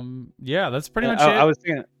 Yeah, that's pretty much it. I was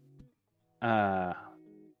thinking. Oh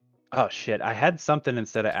shit! I had something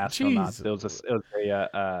instead of astronauts.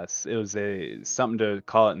 It was something to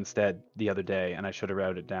call it instead the other day, and I should have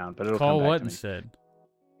wrote it down. But it'll call come back what to me.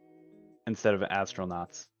 Instead of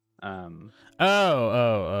astronauts. Yeah.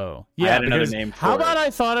 I had another name for how about I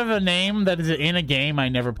thought of a name that is in a game I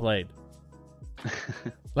never played?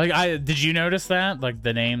 Did you notice that?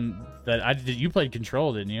 The name that you played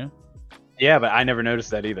Control, didn't you? Yeah, but I never noticed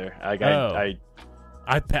that either. I don't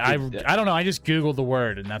know. I just Googled the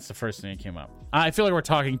word, and that's the first thing that came up. I feel like we're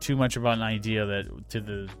talking too much about an idea that to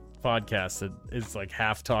the podcast that is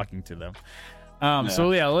half talking to them.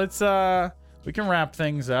 So yeah, let's we can wrap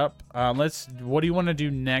things up. What do you want to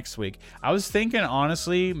do next week? I was thinking,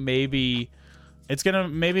 honestly, maybe it's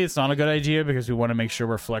not a good idea because we want to make sure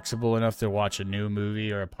we're flexible enough to watch a new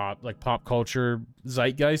movie or a pop culture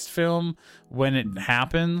zeitgeist film when it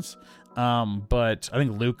happens. But I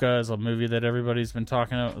think Luca is a movie that everybody's been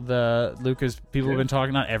talking about. People have been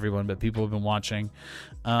talking, not everyone, but people have been watching.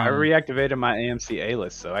 I reactivated my AMC A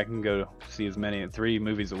list, so I can go see as many 3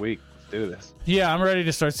 movies a week. Let's do this. Yeah, I'm ready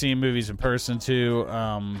to start seeing movies in person too.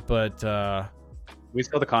 We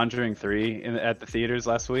saw The Conjuring 3 at the theaters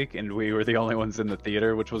last week, and we were the only ones in the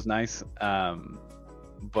theater, which was nice. It'd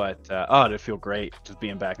feel great just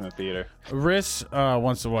being back in the theater. Riss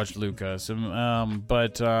wants to watch Luca,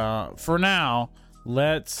 but for now,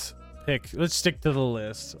 let's stick to the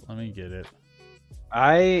list. Let me get it.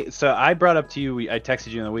 I brought up to you. I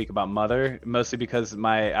texted you in the week about Mother, mostly because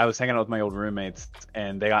I was hanging out with my old roommates,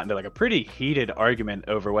 and they got into a pretty heated argument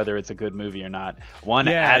over whether it's a good movie or not.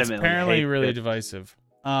 It's apparently really divisive.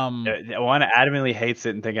 One adamantly hates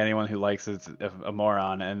it and think anyone who likes it's a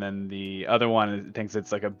moron, and then the other one thinks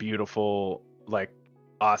it's a beautiful,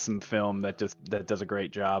 awesome film that does a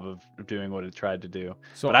great job of doing what it tried to do.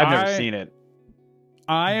 But I've never seen it.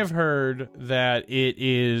 I have heard that it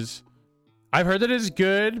is. I've heard that it's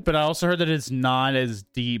good, but I also heard that it's not as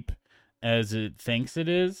deep as it thinks it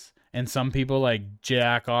is. And some people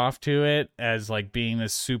jack off to it as being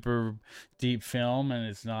this super deep film, and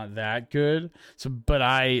it's not that good. But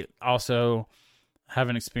I also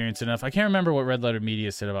haven't experienced enough. I can't remember what Red Letter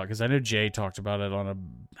Media said about it, because I know Jay talked about it on a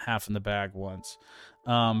Half in the Bag once.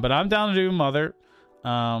 But I'm down to do Mother.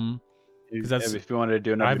 Because if you wanted to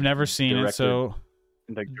do another, I've never seen it, so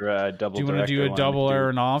double. Do you want to do a double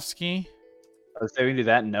Aronofsky? I was saying we can do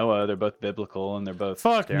that and Noah. They're both biblical, and they're both.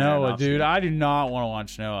 Fuck Noah, dude! I do not want to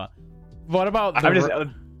watch Noah. What about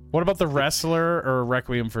The Wrestler or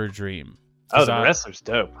Requiem for a Dream? Oh, The Wrestler's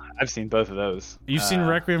dope. I've seen both of those. You've seen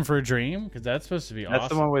Requiem for a Dream? Because that's supposed to be awesome.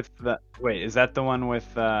 That's the one with the. Wait, is that the one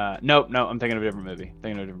with? No, I'm thinking of a different movie.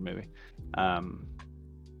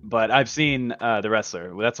 But I've seen The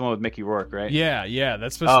Wrestler. That's the one with Mickey Rourke, right? Yeah.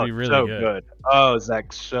 That's supposed to be really so good. Oh,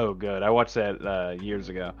 Zach, so good. I watched that years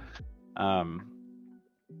ago.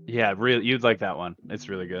 Yeah, really, you'd like that one. It's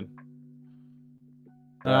really good.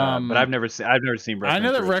 But I've never seen. Requiem I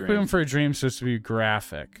know that Requiem for a Dream is supposed to be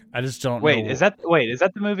graphic. I just don't know. Is that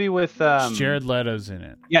the movie with Jared Leto's in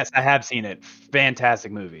it? Yes, I have seen it.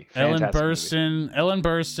 Fantastic movie. Ellen Burstyn,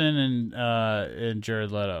 and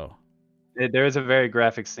Jared Leto. There is a very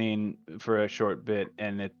graphic scene for a short bit,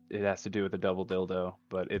 and it has to do with a double dildo,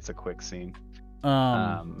 but it's a quick scene.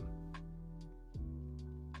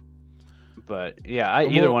 But yeah,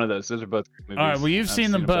 either one of those are both great movies. All right, well, you've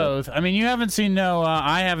seen them both. I mean, you haven't seen Noah.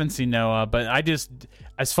 I haven't seen Noah, but I just,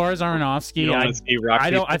 as far as Aronofsky, I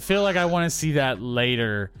feel like I want to see that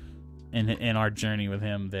later in our journey with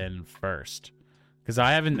him than first, because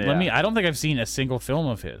I haven't. Yeah. I don't think I've seen a single film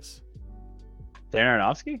of his. Darren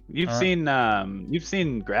Aronofsky? You've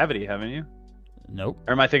seen Gravity, haven't you? Nope.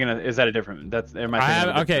 Or am I thinking is that a different?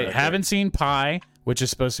 Haven't seen Pi, which is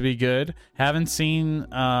supposed to be good. Haven't seen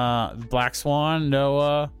Black Swan,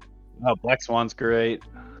 Noah. Oh, Black Swan's great.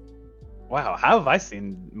 Wow, how have I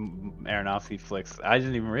seen Aronofsky flicks? I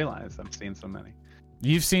didn't even realize I'm seeing so many.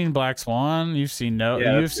 You've seen Black Swan. You've seen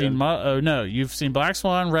You've seen You've seen Black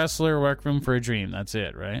Swan, Wrestler, Requiem for a Dream. That's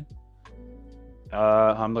it, right?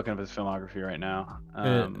 I'm looking up his filmography right now.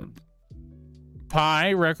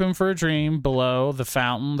 Pi, Requiem for a Dream, Below, The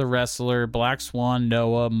Fountain, The Wrestler, Black Swan,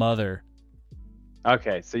 Noah, Mother.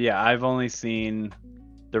 Okay, so yeah, I've only seen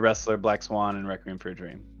The Wrestler, Black Swan, and Requiem for a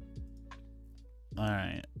Dream. All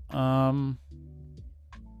right. I'm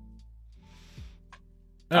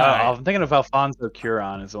thinking of Alfonso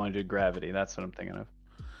Cuarón is the one who did Gravity. That's what I'm thinking of.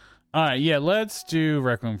 All right, yeah, let's do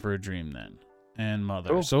Requiem for a Dream then, and Mother.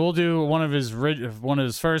 Cool. So we'll do one of his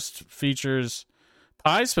first features.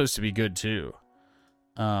 Pie's supposed to be good too,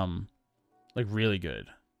 like really good.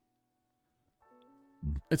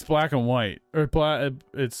 It's black and white, or black.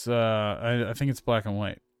 It's I think it's black and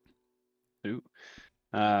white. Ooh.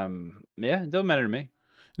 Yeah, it don't matter to me.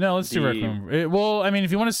 No, let's do Requiem. Well, I mean,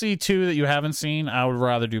 if you want to see two that you haven't seen, I would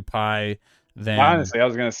rather do Pi than. Honestly, I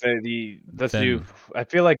was gonna say let's do. I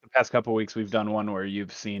feel like the past couple weeks we've done one where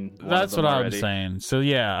you've seen. That's what I'm saying. So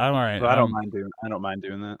yeah, I'm all right. So I don't mind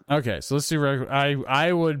doing that. Okay, so let's do.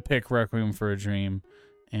 I would pick Requiem for a Dream,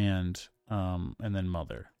 and then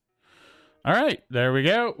Mother. All right, there we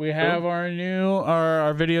go. We have our new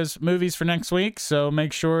our movies for next week. So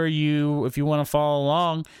make sure if you want to follow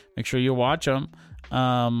along, make sure you watch them.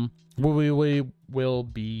 We will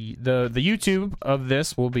be the YouTube of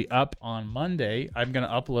this will be up on Monday. I'm gonna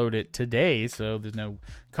upload it today, so there's no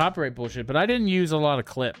copyright bullshit. But I didn't use a lot of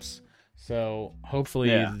clips, so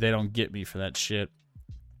hopefully they don't get me for that shit.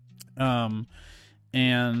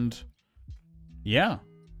 And yeah,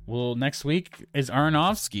 well, next week is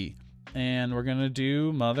Aronofsky. And we're gonna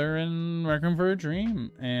do Mother and Requiem for a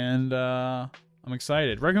Dream, and I'm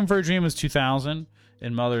excited. Requiem for a Dream is 2000,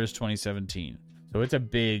 and Mother is 2017. So it's a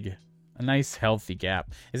nice, healthy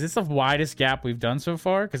gap. Is this the widest gap we've done so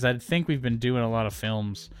far? Because I think we've been doing a lot of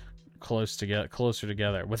films closer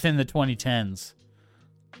together within the 2010s.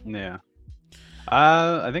 Yeah,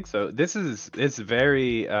 I think so. This is a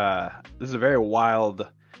very wild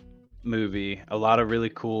movie. A lot of really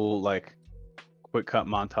cool like quick cut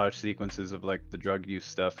montage sequences of like the drug use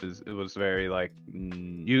stuff. It was very like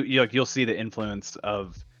you'll see the influence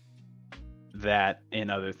of that in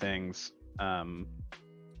other things.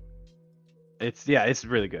 It's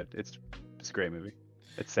really good. It's a great movie.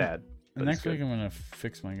 It's sad. Next week I'm gonna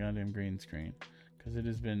fix my goddamn green screen because it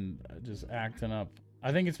has been just acting up.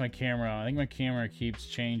 I think it's my camera. I think my camera keeps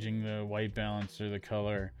changing the white balance or the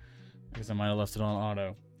color because I might have left it on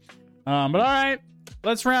auto. But all right,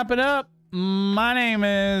 let's wrap it up. My name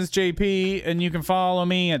is JP, and you can follow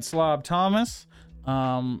me at Slob Thomas.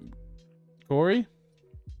 Corey?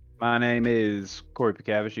 My name is Corey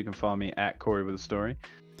Picavish. You can follow me at Corey with a Story.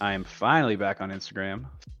 I am finally back on Instagram,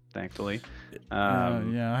 thankfully.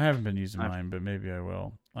 Yeah, I haven't been using mine, but maybe I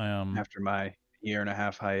will. After my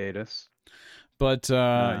 1.5-year hiatus. But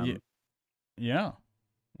yeah.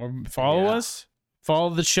 Follow us.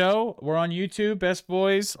 Follow the show. We're on YouTube. Best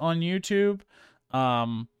Boys on YouTube.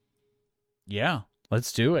 Yeah,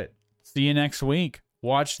 let's do it. See you next week.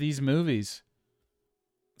 Watch these movies.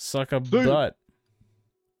 Suck a butt.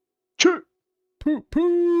 Choo. Poop.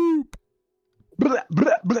 Blah,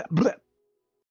 blah, blah, blah.